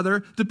your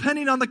brother,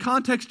 depending on the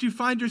context you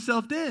find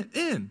yourself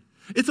in.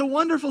 It's a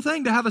wonderful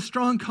thing to have a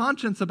strong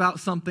conscience about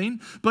something,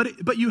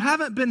 but you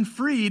haven't been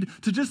freed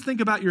to just think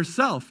about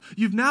yourself.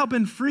 You've now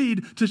been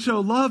freed to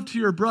show love to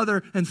your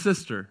brother and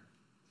sister.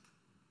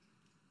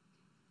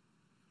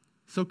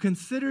 So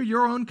consider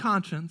your own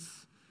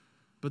conscience,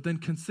 but then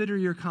consider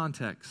your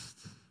context.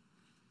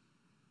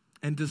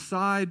 And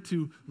decide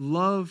to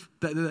love,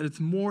 that it's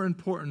more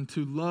important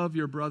to love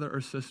your brother or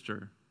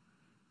sister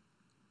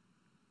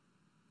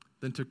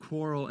than to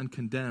quarrel and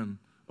condemn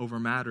over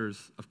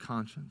matters of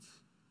conscience.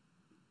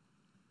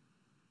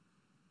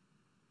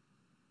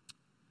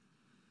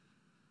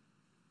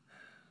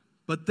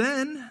 But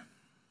then,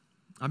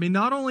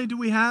 not only do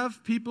we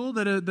have people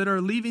that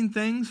are leaving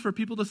things for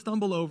people to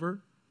stumble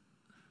over,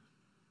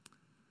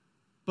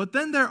 but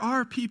then there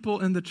are people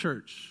in the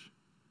church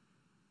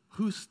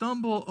who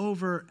stumble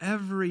over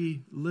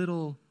every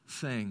little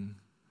thing.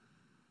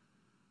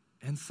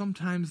 And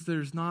sometimes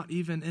there's not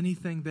even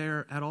anything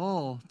there at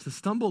all to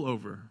stumble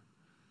over.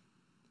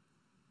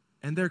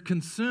 And they're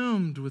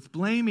consumed with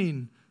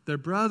blaming their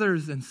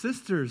brothers and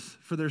sisters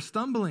for their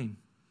stumbling.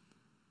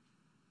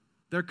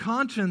 Their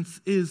conscience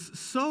is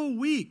so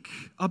weak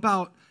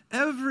about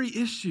every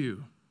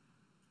issue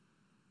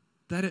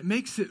that it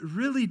makes it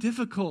really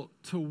difficult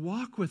to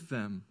walk with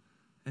them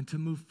and to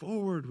move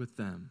forward with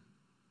them.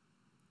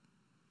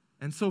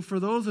 And so for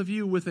those of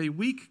you with a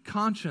weak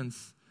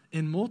conscience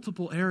in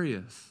multiple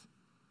areas,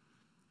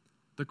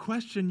 the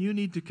question you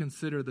need to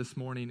consider this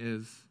morning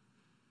is,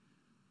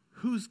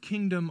 whose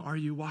kingdom are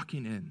you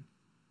walking in?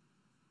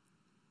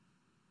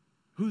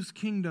 Whose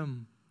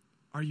kingdom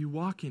are you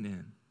walking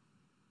in?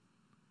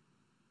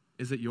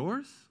 Is it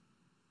yours?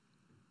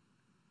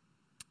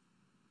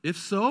 If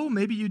so,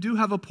 maybe you do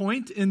have a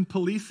point in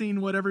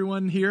policing what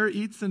everyone here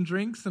eats and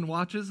drinks and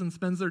watches and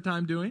spends their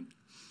time doing.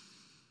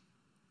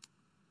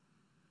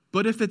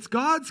 But if it's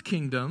God's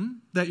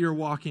kingdom that you're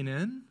walking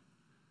in,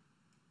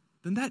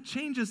 then that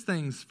changes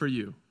things for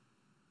you.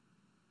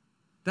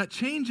 That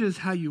changes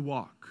how you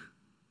walk.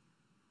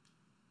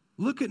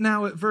 Look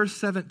now at verse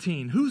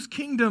 17. Whose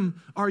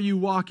kingdom are you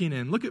walking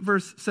in? Look at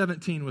verse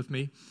 17 with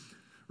me.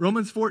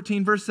 Romans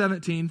 14, verse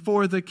 17.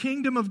 For the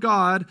kingdom of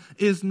God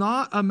is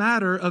not a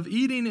matter of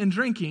eating and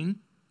drinking,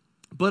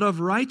 but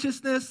of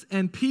righteousness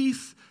and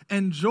peace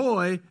and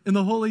joy in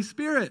the Holy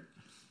Spirit.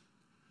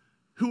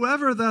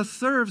 Whoever thus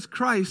serves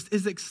Christ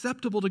is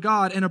acceptable to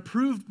God and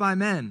approved by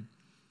men.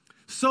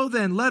 So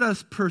then, let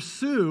us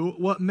pursue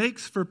what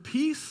makes for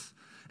peace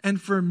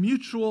and for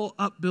mutual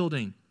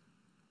upbuilding.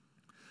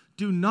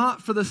 Do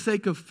not, for the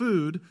sake of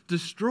food,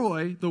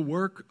 destroy the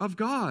work of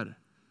God.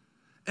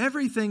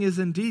 Everything is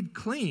indeed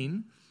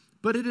clean,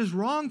 but it is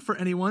wrong for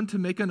anyone to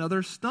make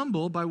another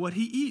stumble by what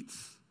he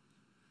eats.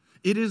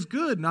 It is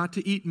good not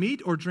to eat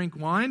meat or drink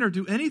wine or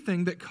do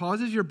anything that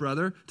causes your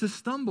brother to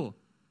stumble.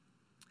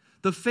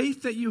 The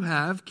faith that you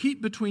have,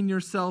 keep between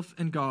yourself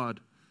and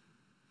God.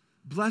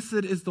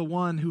 Blessed is the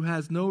one who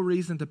has no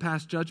reason to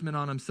pass judgment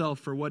on himself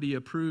for what he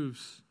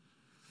approves.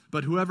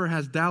 But whoever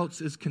has doubts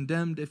is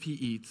condemned if he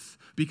eats,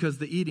 because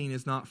the eating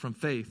is not from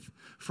faith.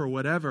 For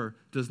whatever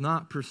does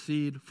not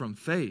proceed from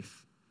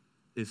faith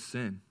is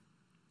sin.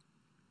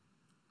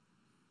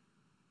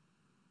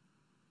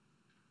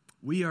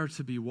 We are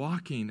to be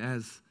walking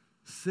as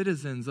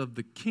citizens of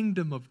the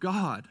kingdom of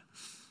God.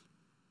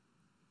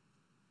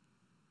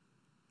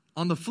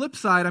 On the flip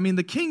side,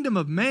 the kingdom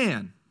of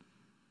man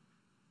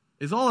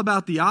is all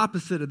about the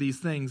opposite of these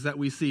things that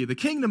we see. The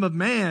kingdom of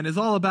man is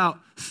all about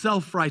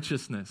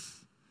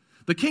self-righteousness.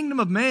 The kingdom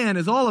of man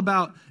is all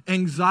about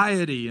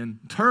anxiety and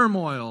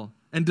turmoil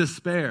and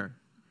despair.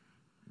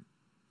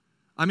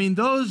 I mean,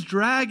 those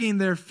dragging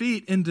their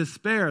feet in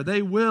despair,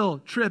 they will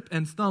trip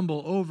and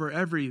stumble over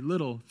every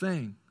little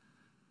thing.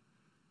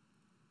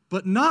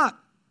 But not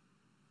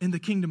in the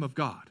kingdom of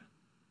God.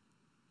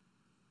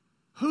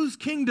 Whose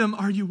kingdom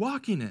are you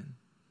walking in?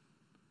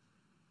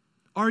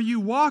 Are you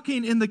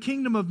walking in the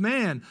kingdom of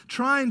man,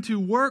 trying to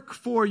work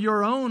for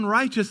your own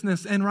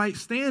righteousness and right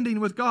standing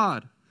with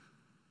God?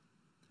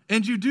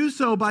 And you do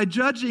so by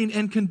judging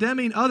and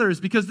condemning others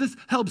because this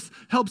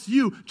helps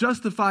you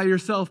justify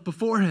yourself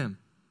before Him.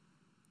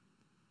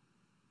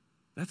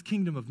 That's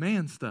kingdom of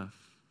man stuff.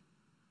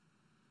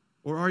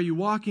 Or are you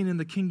walking in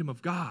the kingdom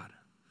of God,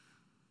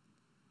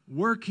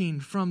 working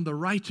from the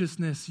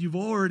righteousness you've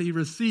already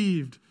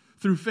received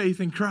through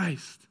faith in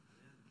Christ?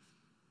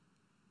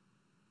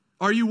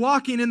 Are you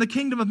walking in the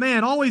kingdom of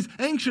man, always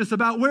anxious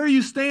about where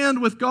you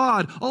stand with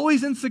God,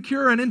 always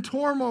insecure and in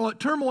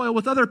turmoil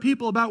with other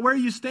people about where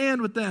you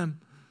stand with them?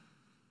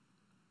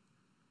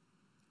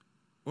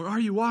 Or are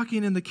you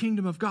walking in the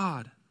kingdom of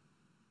God,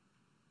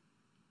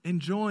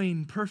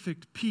 enjoying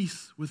perfect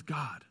peace with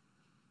God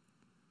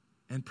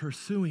and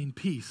pursuing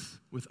peace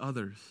with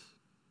others?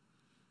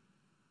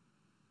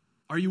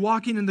 Are you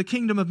walking in the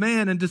kingdom of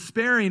man and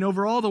despairing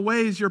over all the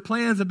ways your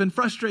plans have been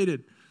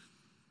frustrated?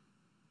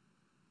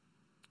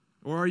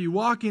 Or are you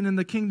walking in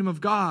the kingdom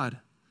of God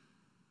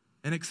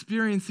and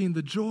experiencing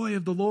the joy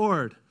of the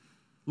Lord,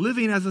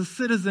 living as a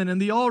citizen in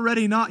the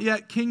already not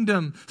yet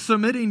kingdom,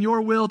 submitting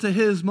your will to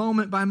His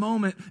moment by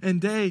moment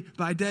and day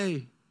by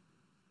day?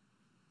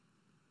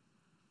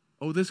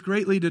 Oh, this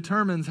greatly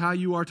determines how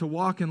you are to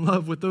walk in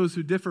love with those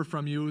who differ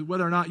from you,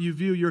 whether or not you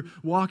view you're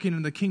walking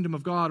in the kingdom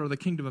of God or the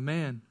kingdom of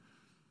man.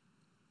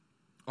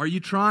 Are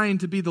you trying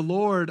to be the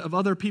Lord of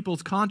other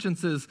people's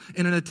consciences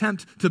in an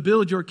attempt to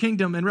build your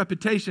kingdom and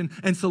reputation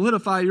and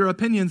solidify your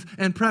opinions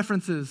and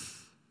preferences?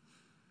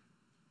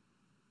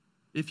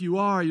 If you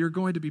are, you're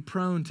going to be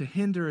prone to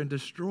hinder and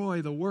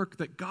destroy the work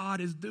that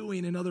God is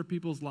doing in other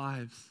people's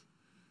lives.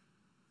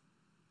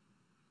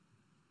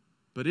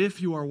 But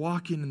if you are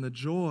walking in the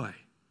joy,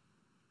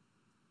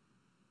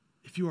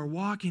 if you are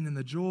walking in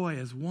the joy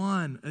as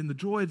one, in the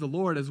joy of the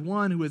Lord as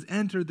one who has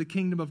entered the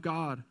kingdom of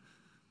God,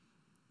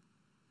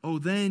 oh,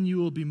 then you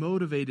will be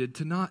motivated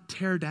to not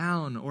tear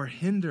down or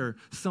hinder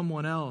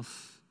someone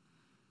else,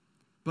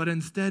 but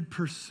instead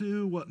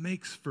pursue what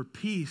makes for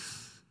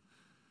peace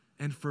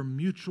and for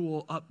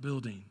mutual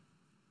upbuilding.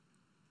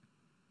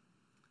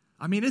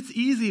 I mean, it's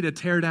easy to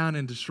tear down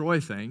and destroy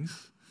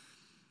things.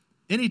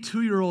 Any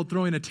 2-year-old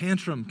throwing a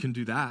tantrum can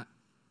do that.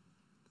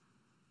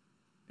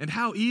 And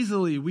how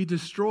easily we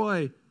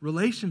destroy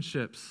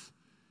relationships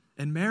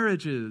and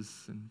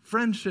marriages and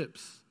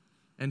friendships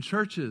and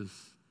churches,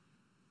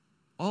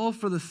 all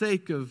for the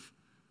sake of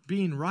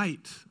being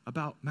right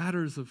about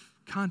matters of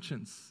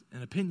conscience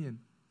and opinion.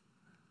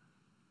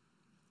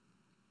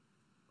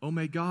 Oh,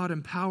 may God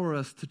empower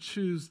us to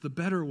choose the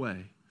better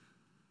way,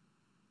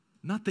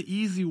 not the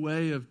easy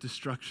way of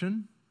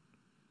destruction,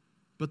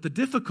 but the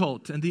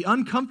difficult and the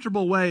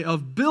uncomfortable way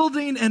of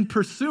building and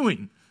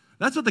pursuing.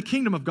 That's what the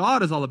kingdom of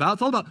God is all about.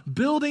 It's all about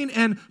building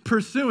and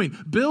pursuing,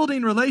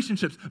 building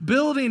relationships,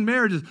 building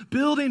marriages,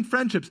 building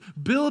friendships,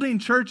 building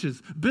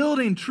churches,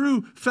 building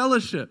true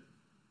fellowship,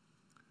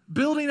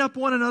 building up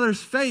one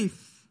another's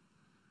faith,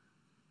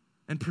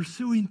 and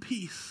pursuing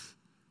peace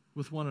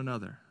with one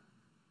another.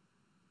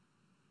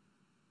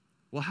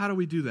 Well, how do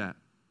we do that?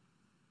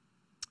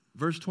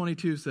 Verse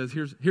 22 says,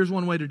 here's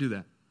one way to do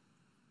that.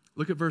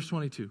 Look at verse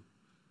 22.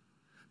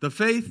 The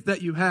faith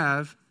that you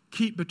have,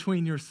 keep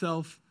between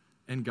yourself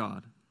and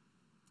God.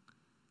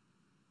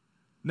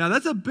 Now,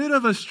 that's a bit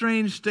of a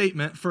strange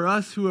statement for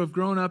us who have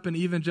grown up in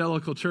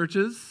evangelical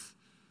churches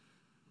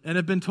and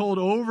have been told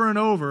over and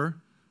over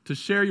to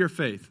share your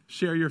faith,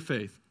 share your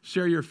faith,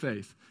 share your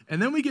faith.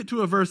 And then we get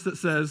to a verse that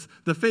says,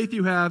 the faith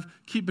you have,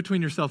 keep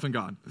between yourself and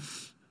God.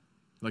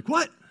 Like,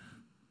 what?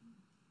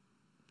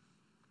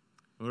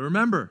 Well,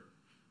 remember,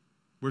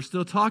 we're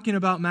still talking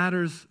about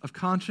matters of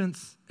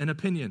conscience and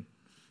opinion.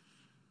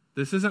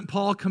 This isn't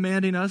Paul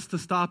commanding us to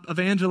stop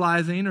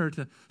evangelizing or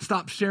to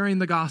stop sharing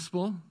the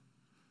gospel.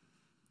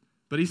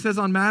 But he says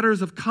on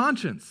matters of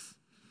conscience,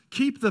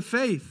 keep the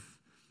faith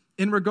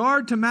in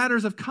regard to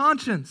matters of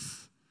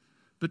conscience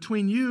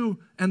between you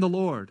and the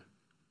Lord.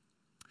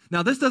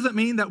 Now, this doesn't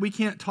mean that we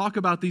can't talk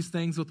about these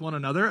things with one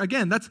another.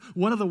 Again, that's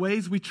one of the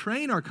ways we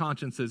train our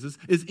consciences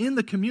is in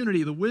the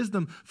community, the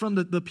wisdom from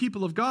the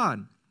people of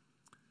God.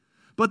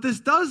 But this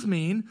does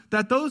mean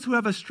that those who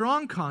have a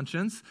strong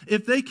conscience,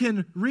 if they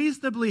can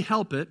reasonably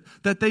help it,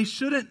 that they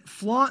shouldn't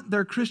flaunt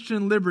their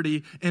Christian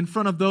liberty in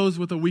front of those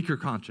with a weaker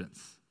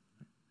conscience.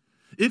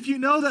 If you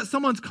know that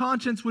someone's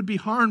conscience would be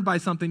harmed by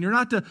something, you're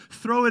not to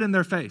throw it in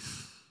their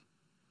face.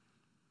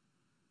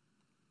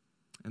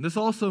 And this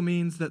also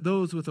means that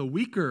those with a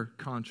weaker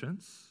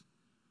conscience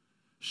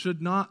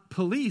should not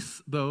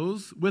police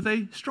those with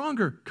a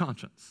stronger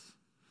conscience.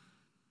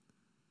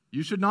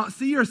 You should not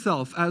see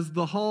yourself as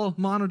the hall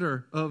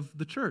monitor of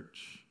the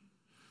church.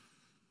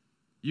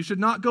 You should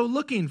not go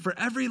looking for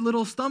every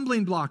little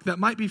stumbling block that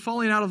might be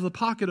falling out of the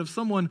pocket of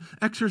someone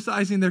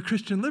exercising their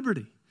Christian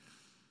liberty.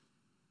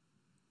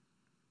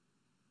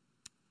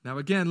 Now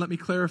again, let me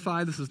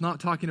clarify, this is not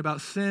talking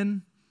about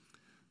sin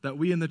that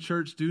we in the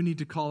church do need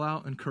to call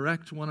out and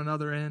correct one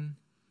another in.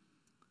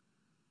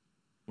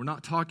 We're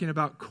not talking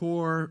about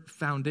core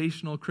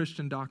foundational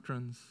Christian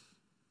doctrines.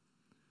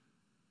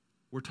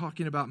 We're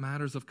talking about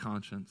matters of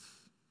conscience,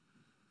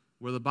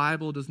 where the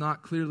Bible does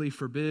not clearly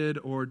forbid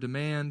or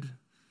demand,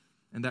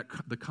 and that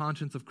the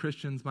conscience of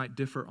Christians might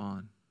differ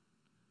on.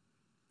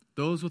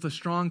 Those with a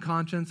strong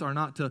conscience are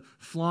not to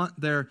flaunt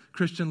their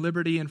Christian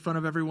liberty in front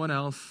of everyone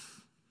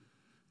else,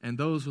 and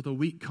those with a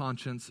weak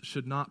conscience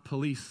should not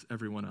police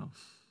everyone else.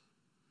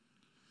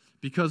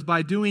 Because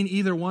by doing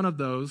either one of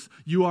those,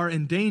 you are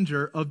in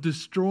danger of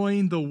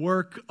destroying the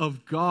work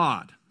of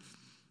God.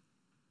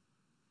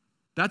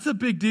 That's a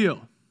big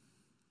deal.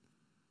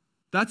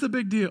 That's a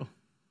big deal.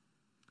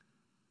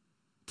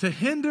 To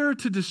hinder,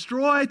 to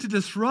destroy, to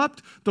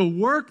disrupt the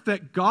work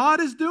that God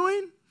is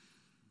doing,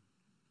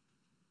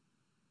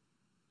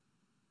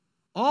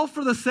 all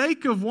for the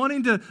sake of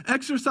wanting to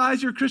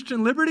exercise your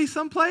Christian liberty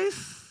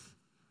someplace?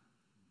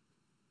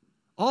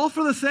 All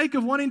for the sake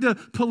of wanting to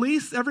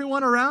police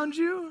everyone around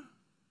you?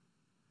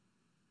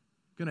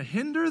 Going to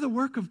hinder the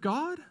work of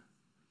God?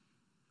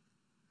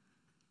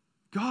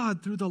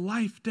 God, through the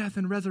life, death,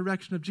 and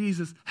resurrection of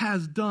Jesus,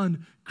 has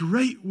done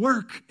great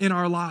work in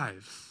our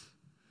lives.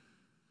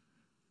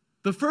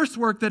 The first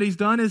work that he's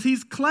done is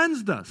he's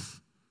cleansed us.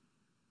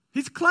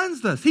 He's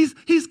cleansed us.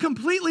 He's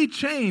completely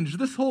changed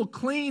this whole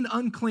clean,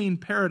 unclean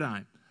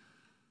paradigm.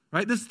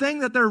 Right? This thing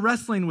that they're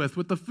wrestling with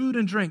the food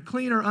and drink,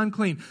 clean or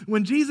unclean.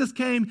 When Jesus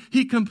came,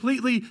 he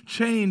completely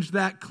changed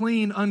that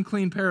clean,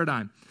 unclean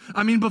paradigm.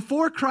 I mean,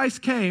 before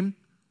Christ came,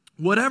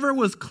 whatever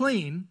was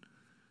clean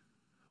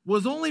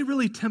was only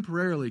really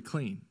temporarily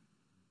clean.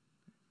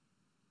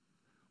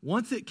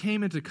 Once it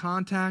came into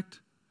contact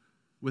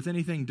with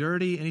anything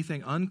dirty,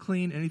 anything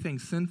unclean, anything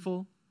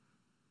sinful,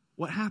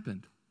 what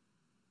happened?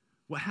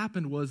 What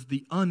happened was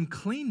the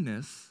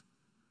uncleanness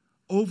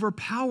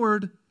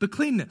overpowered the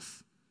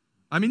cleanness.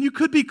 I mean, you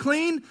could be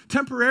clean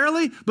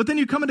temporarily, but then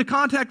you come into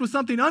contact with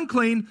something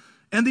unclean,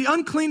 and the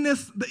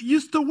uncleanness that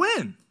used to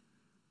win.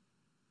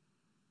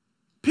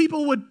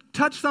 People would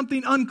touch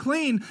something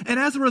unclean, and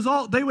as a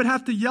result, they would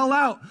have to yell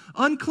out,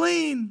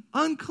 unclean,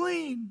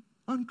 unclean,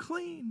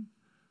 unclean.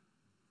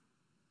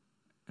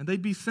 And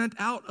they'd be sent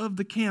out of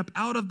the camp,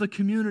 out of the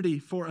community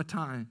for a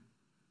time.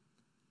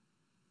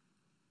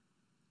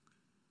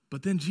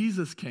 But then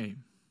Jesus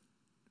came,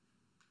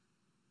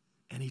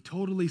 and he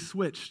totally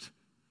switched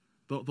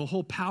the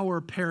whole power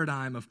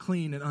paradigm of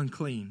clean and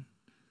unclean.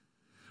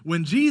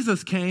 When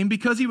Jesus came,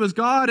 because he was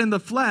God in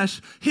the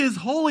flesh, his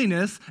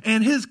holiness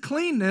and his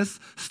cleanness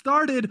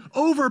started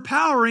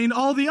overpowering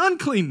all the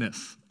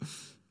uncleanness.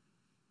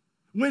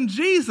 When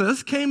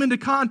Jesus came into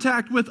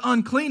contact with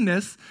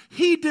uncleanness,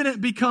 he didn't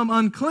become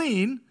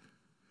unclean.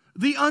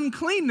 The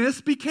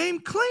uncleanness became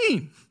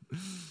clean.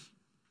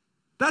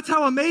 That's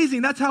how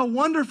amazing, that's how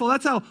wonderful,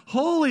 that's how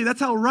holy, that's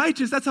how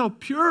righteous, that's how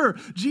pure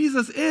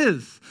Jesus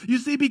is. You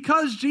see,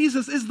 because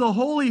Jesus is the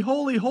holy,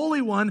 holy,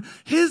 holy one,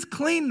 his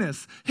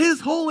cleanness,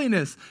 his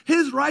holiness,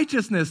 his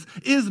righteousness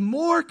is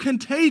more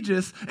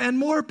contagious and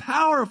more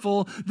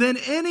powerful than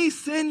any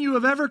sin you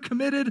have ever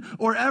committed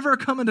or ever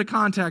come into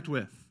contact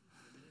with.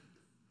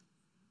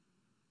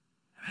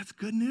 That's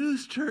good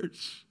news,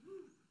 church.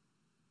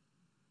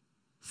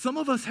 Some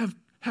of us have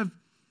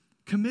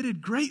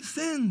committed great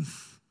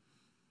sins.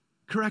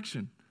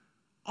 Correction.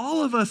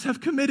 All of us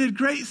have committed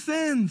great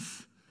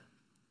sins.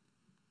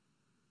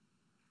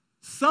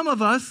 Some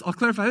of us, I'll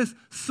clarify this,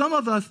 some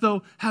of us,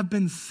 though, have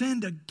been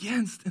sinned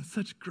against in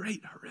such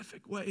great,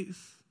 horrific ways.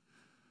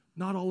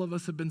 Not all of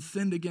us have been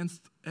sinned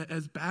against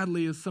as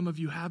badly as some of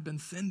you have been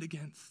sinned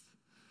against.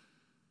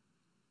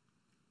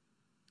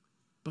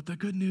 But the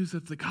good news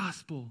of the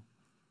gospel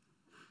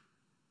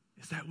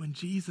is that when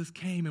Jesus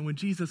came and when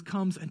Jesus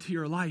comes into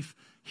your life,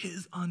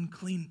 his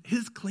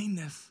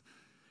cleanness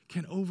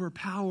can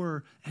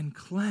overpower and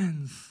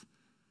cleanse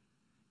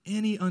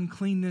any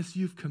uncleanness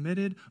you've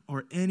committed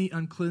or any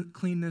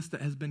uncleanness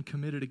that has been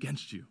committed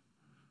against you.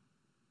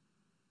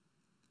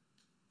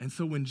 And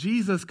so when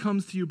Jesus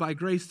comes to you by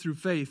grace through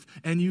faith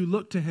and you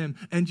look to him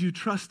and you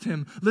trust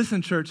him,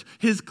 listen, church,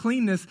 his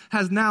cleanness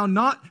has now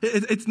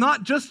it's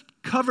not just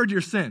covered your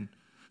sin.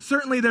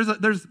 Certainly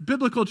there's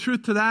biblical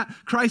truth to that.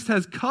 Christ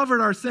has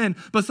covered our sin,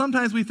 but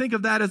sometimes we think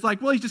of that as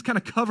like, well, he's just kind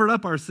of covered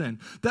up our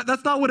sin.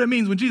 That's not what it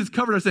means when Jesus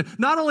covered our sin.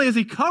 Not only has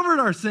he covered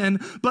our sin,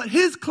 but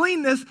his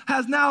cleanness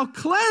has now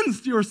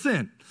cleansed your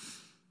sin.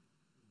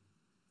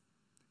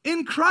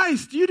 In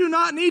Christ, you do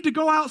not need to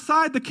go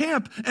outside the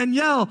camp and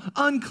yell,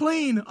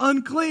 unclean,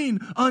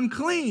 unclean,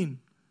 unclean.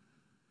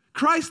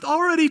 Christ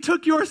already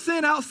took your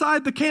sin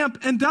outside the camp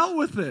and dealt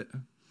with it.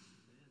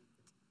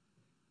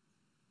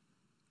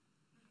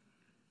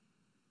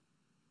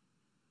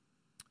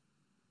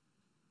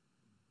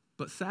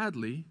 But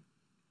sadly,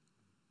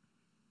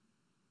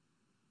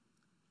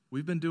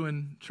 we've been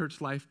doing church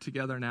life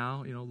together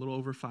now, a little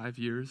over 5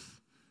 years.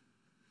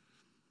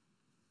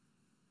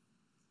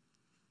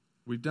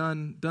 We've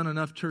done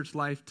enough church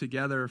life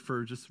together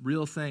for just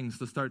real things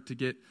to start to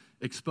get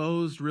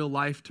exposed, real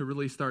life to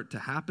really start to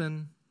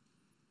happen.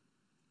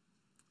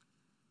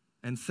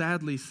 And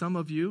sadly, some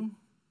of you,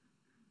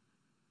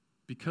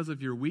 because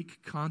of your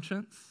weak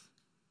conscience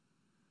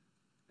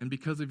and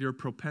because of your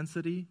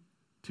propensity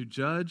to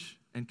judge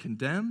and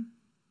condemn,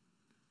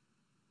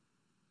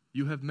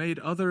 you have made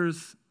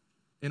others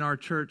in our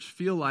church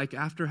feel like,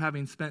 after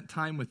having spent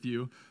time with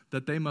you,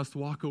 that they must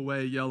walk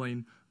away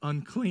yelling,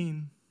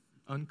 "Unclean,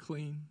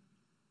 unclean,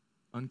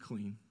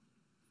 unclean."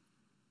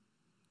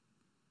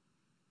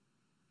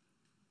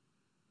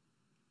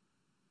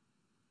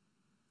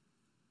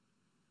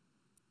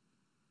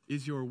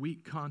 Is your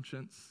weak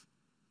conscience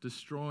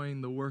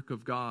destroying the work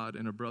of God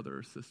in a brother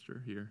or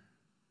sister here?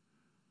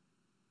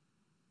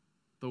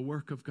 The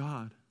work of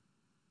God.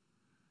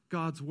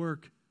 God's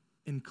work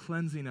in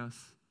cleansing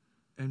us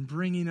and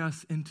bringing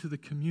us into the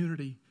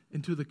community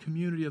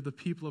of the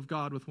people of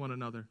God with one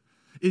another.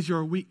 Is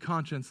your weak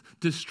conscience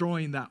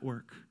destroying that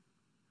work?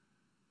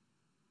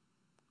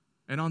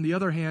 And on the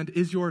other hand,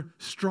 is your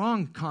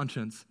strong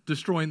conscience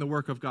destroying the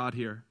work of God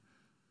here?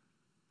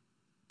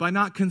 By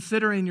not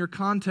considering your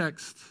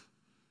context,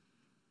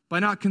 by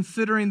not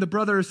considering the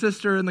brother or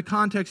sister in the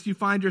context you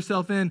find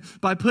yourself in,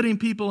 by putting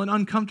people in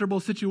uncomfortable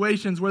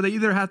situations where they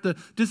either have to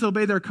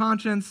disobey their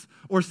conscience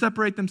or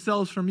separate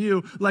themselves from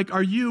you. Like,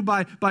 are you,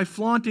 by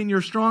flaunting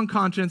your strong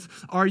conscience,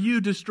 are you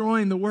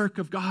destroying the work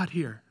of God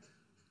here?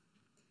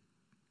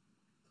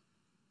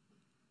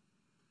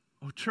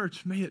 Oh,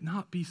 church, may it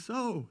not be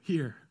so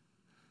here.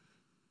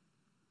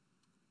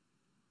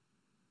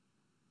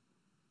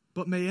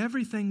 But may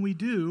everything we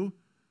do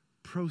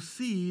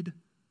proceed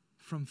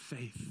from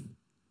faith.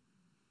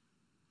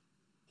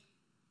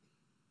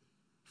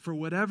 For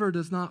whatever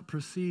does not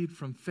proceed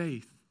from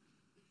faith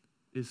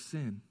is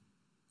sin.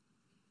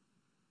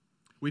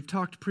 We've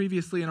talked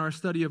previously in our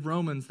study of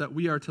Romans that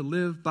we are to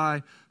live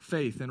by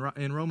faith.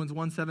 In Romans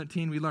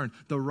 1:17 we learned,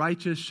 the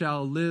righteous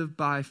shall live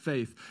by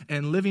faith.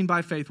 And living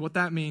by faith, what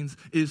that means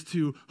is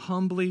to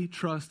humbly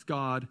trust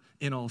God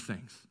in all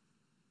things.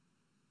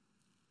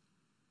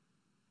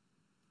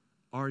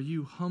 Are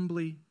you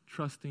humbly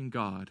trusting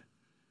God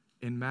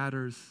in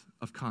matters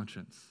of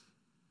conscience?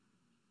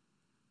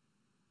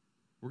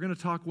 We're going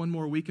to talk one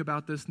more week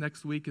about this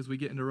next week as we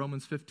get into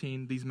Romans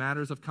 15, these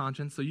matters of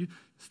conscience. So you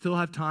still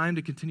have time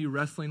to continue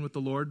wrestling with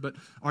the Lord, but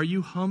are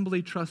you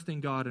humbly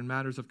trusting God in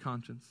matters of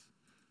conscience?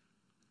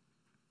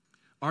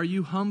 Are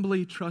you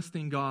humbly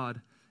trusting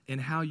God in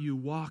how you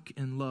walk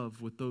in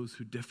love with those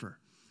who differ?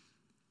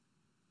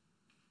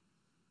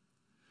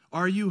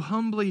 Are you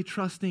humbly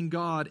trusting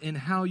God in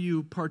how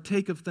you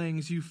partake of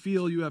things you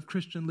feel you have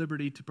Christian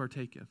liberty to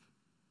partake of?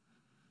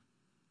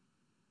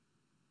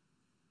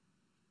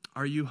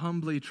 Are you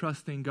humbly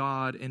trusting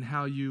God in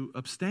how you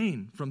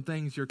abstain from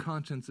things your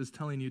conscience is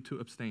telling you to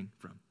abstain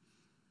from?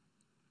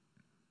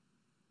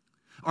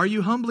 Are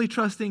you humbly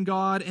trusting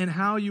God in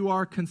how you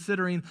are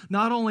considering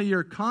not only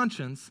your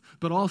conscience,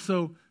 but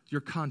also your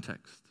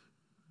context?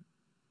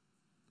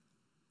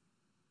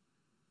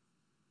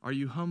 Are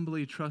you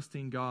humbly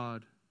trusting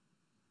God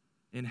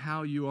in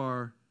how you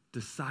are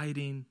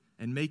deciding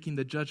and making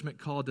the judgment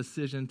call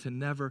decision to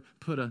never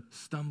put a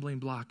stumbling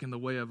block in the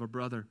way of a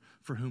brother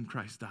for whom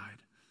Christ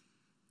died?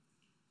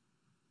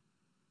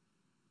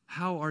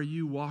 How are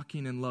you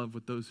walking in love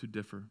with those who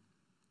differ?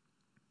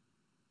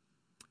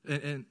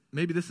 And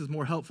maybe this is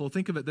more helpful.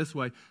 Think of it this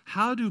way.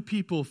 How do you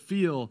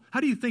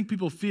think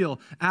people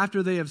feel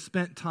after they have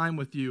spent time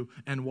with you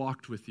and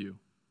walked with you?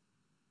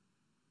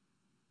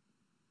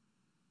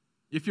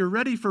 If you're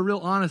ready for real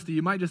honesty,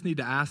 you might just need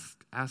to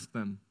ask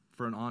them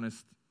for an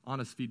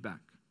honest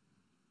feedback.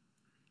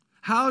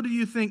 How do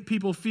you think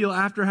people feel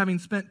after having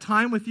spent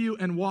time with you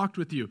and walked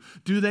with you?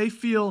 Do they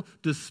feel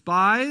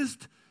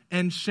despised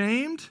and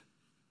shamed?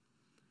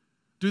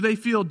 Do they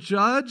feel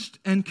judged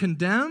and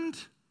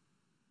condemned?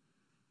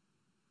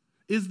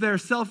 Is there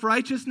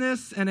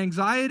self-righteousness and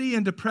anxiety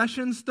and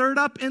depression stirred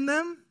up in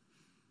them?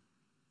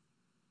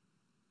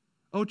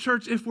 Oh,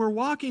 church, if we're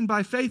walking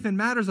by faith in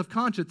matters of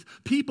conscience,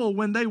 people,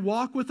 when they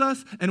walk with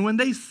us and when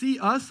they see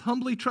us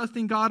humbly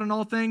trusting God in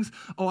all things,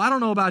 I don't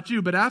know about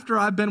you, but after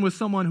I've been with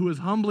someone who is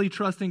humbly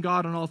trusting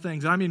God in all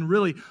things, I mean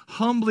really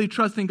humbly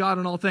trusting God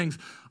in all things,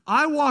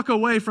 I walk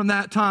away from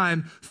that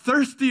time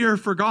thirstier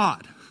for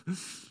God.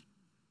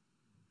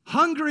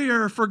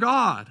 Hungrier for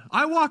God.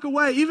 I walk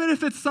away, even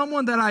if it's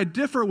someone that I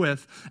differ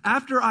with,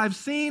 after I've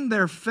seen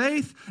their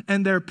faith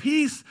and their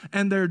peace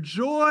and their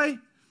joy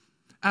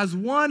as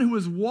one who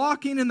is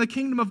walking in the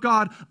kingdom of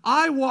God,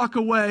 I walk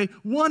away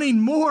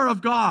wanting more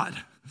of God.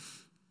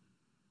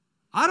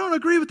 I don't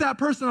agree with that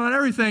person on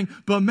everything,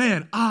 but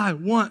man, I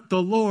want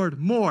the Lord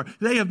more.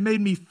 They have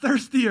made me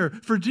thirstier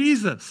for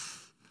Jesus.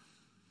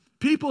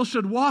 People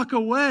should walk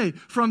away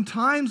from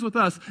times with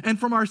us and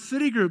from our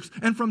city groups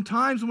and from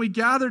times when we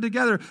gather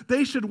together.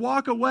 They should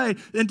walk away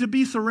and to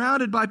be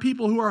surrounded by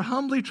people who are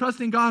humbly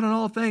trusting God in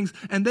all things,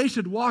 and they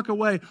should walk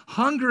away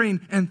hungering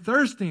and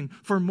thirsting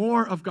for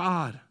more of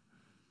God.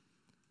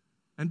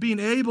 And being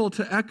able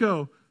to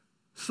echo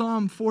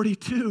Psalm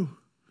 42,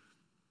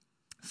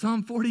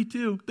 Psalm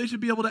 42, they should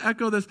be able to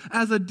echo this.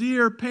 As a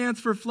deer pants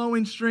for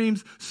flowing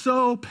streams,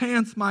 so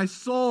pants my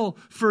soul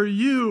for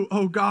you,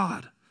 O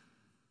God.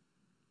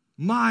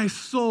 My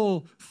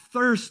soul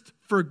thirsts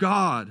for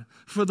God,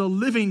 for the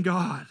living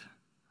God.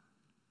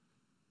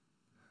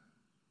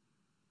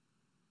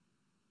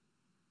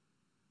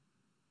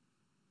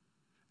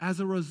 As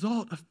a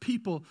result of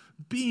people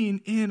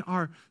being in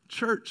our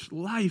church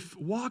life,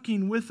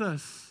 walking with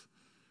us,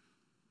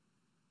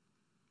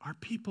 are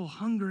people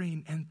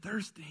hungering and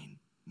thirsting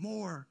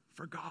more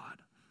for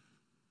God?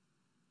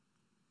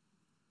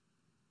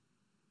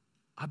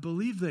 I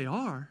believe they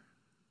are.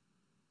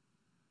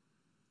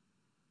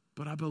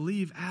 But I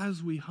believe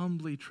as we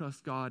humbly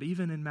trust God,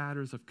 even in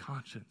matters of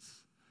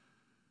conscience,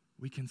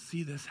 we can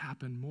see this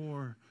happen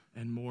more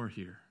and more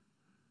here.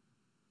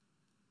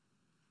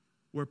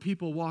 Where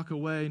people walk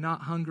away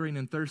not hungering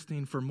and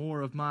thirsting for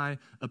more of my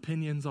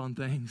opinions on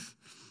things,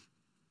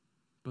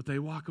 but they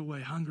walk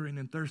away hungering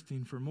and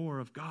thirsting for more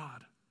of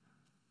God.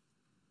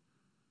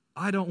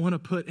 I don't want to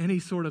put any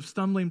sort of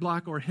stumbling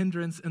block or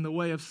hindrance in the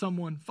way of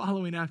someone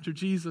following after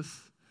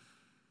Jesus.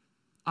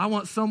 I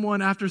want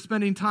someone, after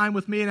spending time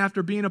with me and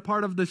after being a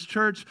part of this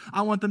church,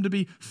 I want them to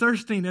be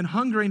thirsting and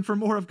hungering for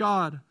more of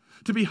God,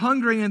 to be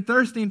hungering and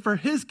thirsting for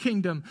His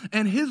kingdom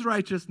and His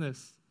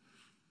righteousness.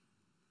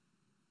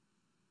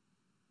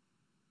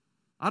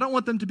 I don't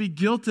want them to be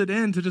guilted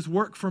in to just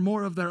work for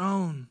more of their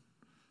own.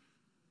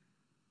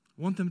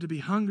 I want them to be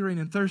hungering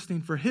and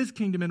thirsting for His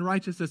kingdom and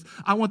righteousness.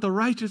 I want the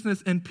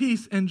righteousness and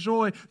peace and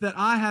joy that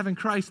I have in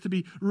Christ to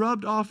be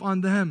rubbed off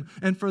on them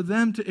and for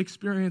them to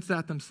experience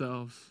that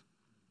themselves.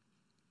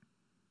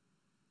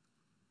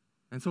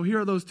 And so here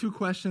are those two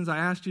questions I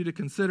asked you to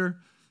consider.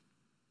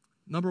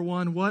 Number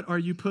one, what are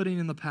you putting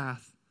in the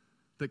path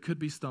that could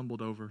be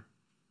stumbled over?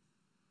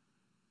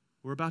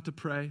 We're about to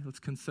pray. Let's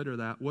consider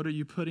that. What are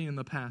you putting in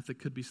the path that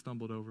could be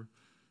stumbled over?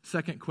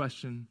 Second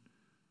question,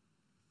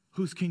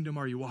 whose kingdom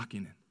are you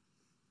walking in?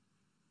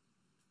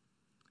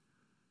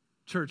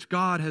 Church,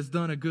 God has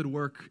done a good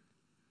work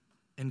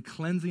in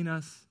cleansing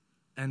us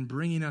and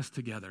bringing us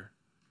together.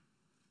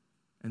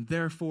 And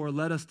therefore,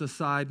 let us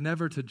decide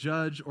never to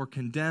judge or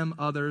condemn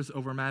others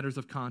over matters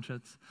of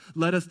conscience.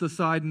 Let us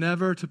decide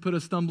never to put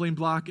a stumbling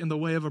block in the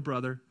way of a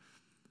brother,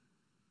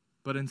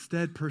 but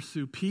instead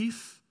pursue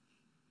peace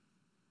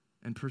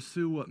and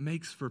pursue what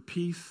makes for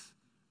peace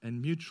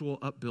and mutual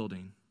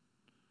upbuilding.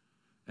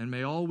 And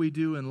may all we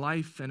do in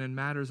life and in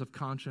matters of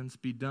conscience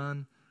be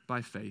done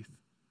by faith,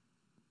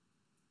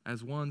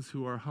 as ones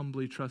who are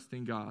humbly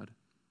trusting God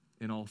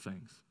in all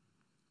things.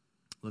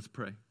 Let's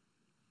pray.